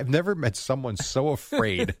 I've never met someone so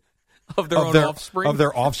afraid of their offspring. Of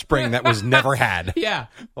their offspring that was never had. Yeah.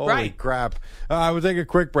 Holy crap. We'll take a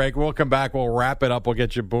quick break. We'll come back. We'll wrap it up. We'll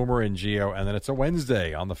get you Boomer and Geo. And then it's a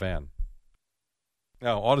Wednesday on the Fan.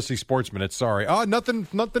 Oh, Odyssey Sports Minute. Sorry. Oh, nothing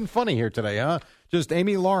funny here today, huh? Just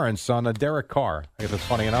Amy Lawrence on a Derek Carr. I guess that's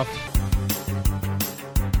funny enough.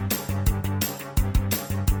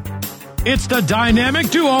 It's the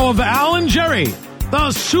dynamic duo of Al and Jerry,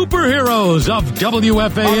 the superheroes of WFAN.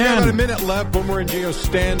 About a minute left. Boomer and Geo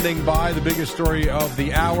standing by. The biggest story of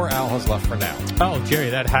the hour. Al has left for now. Oh,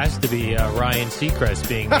 Jerry, that has to be Ryan Seacrest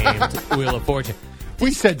being named Wheel of Fortune.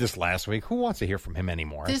 We said this last week. Who wants to hear from him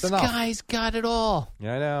anymore? This guy's got it all.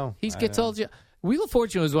 Yeah, I know. He gets all. Wheel of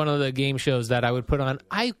Fortune was one of the game shows that I would put on.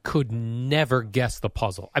 I could never guess the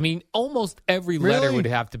puzzle. I mean, almost every letter would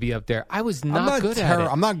have to be up there. I was not good at it.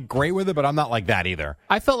 I'm not great with it, but I'm not like that either.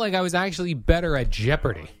 I felt like I was actually better at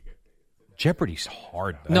Jeopardy. Jeopardy's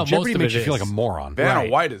hard, though. No, Jeopardy most makes of it you feel is. like a moron. Vanna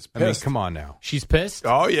White is pissed. I mean, come on now. She's pissed?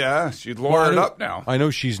 Oh, yeah. She's lawyered up now. I know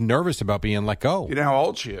she's nervous about being let go. You know how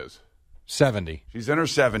old she is? 70. She's in her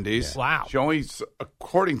 70s. Yeah. Wow. She only,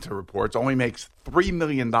 according to reports, only makes $3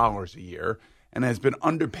 million a year and has been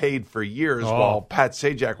underpaid for years while Pat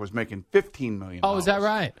Sajak was making $15 million. Oh, is that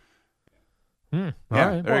right? Yeah, all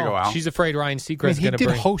right. There you go, Al. She's afraid Ryan Seacrest is he going to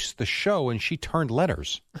did host the show, and she turned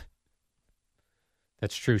letters.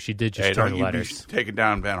 That's true. She did just turn letters. Taking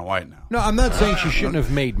down Vanna White now. No, I'm not saying she shouldn't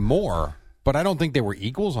have made more, but I don't think they were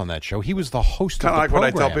equals on that show. He was the host of the Kind of like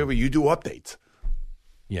program. what I tell people, you do updates.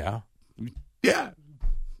 Yeah. Yeah.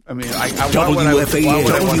 I mean, WFAN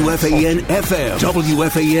FM,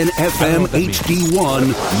 WFAN FM HD1,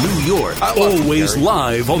 New York. Always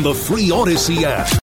live on the free Odyssey app.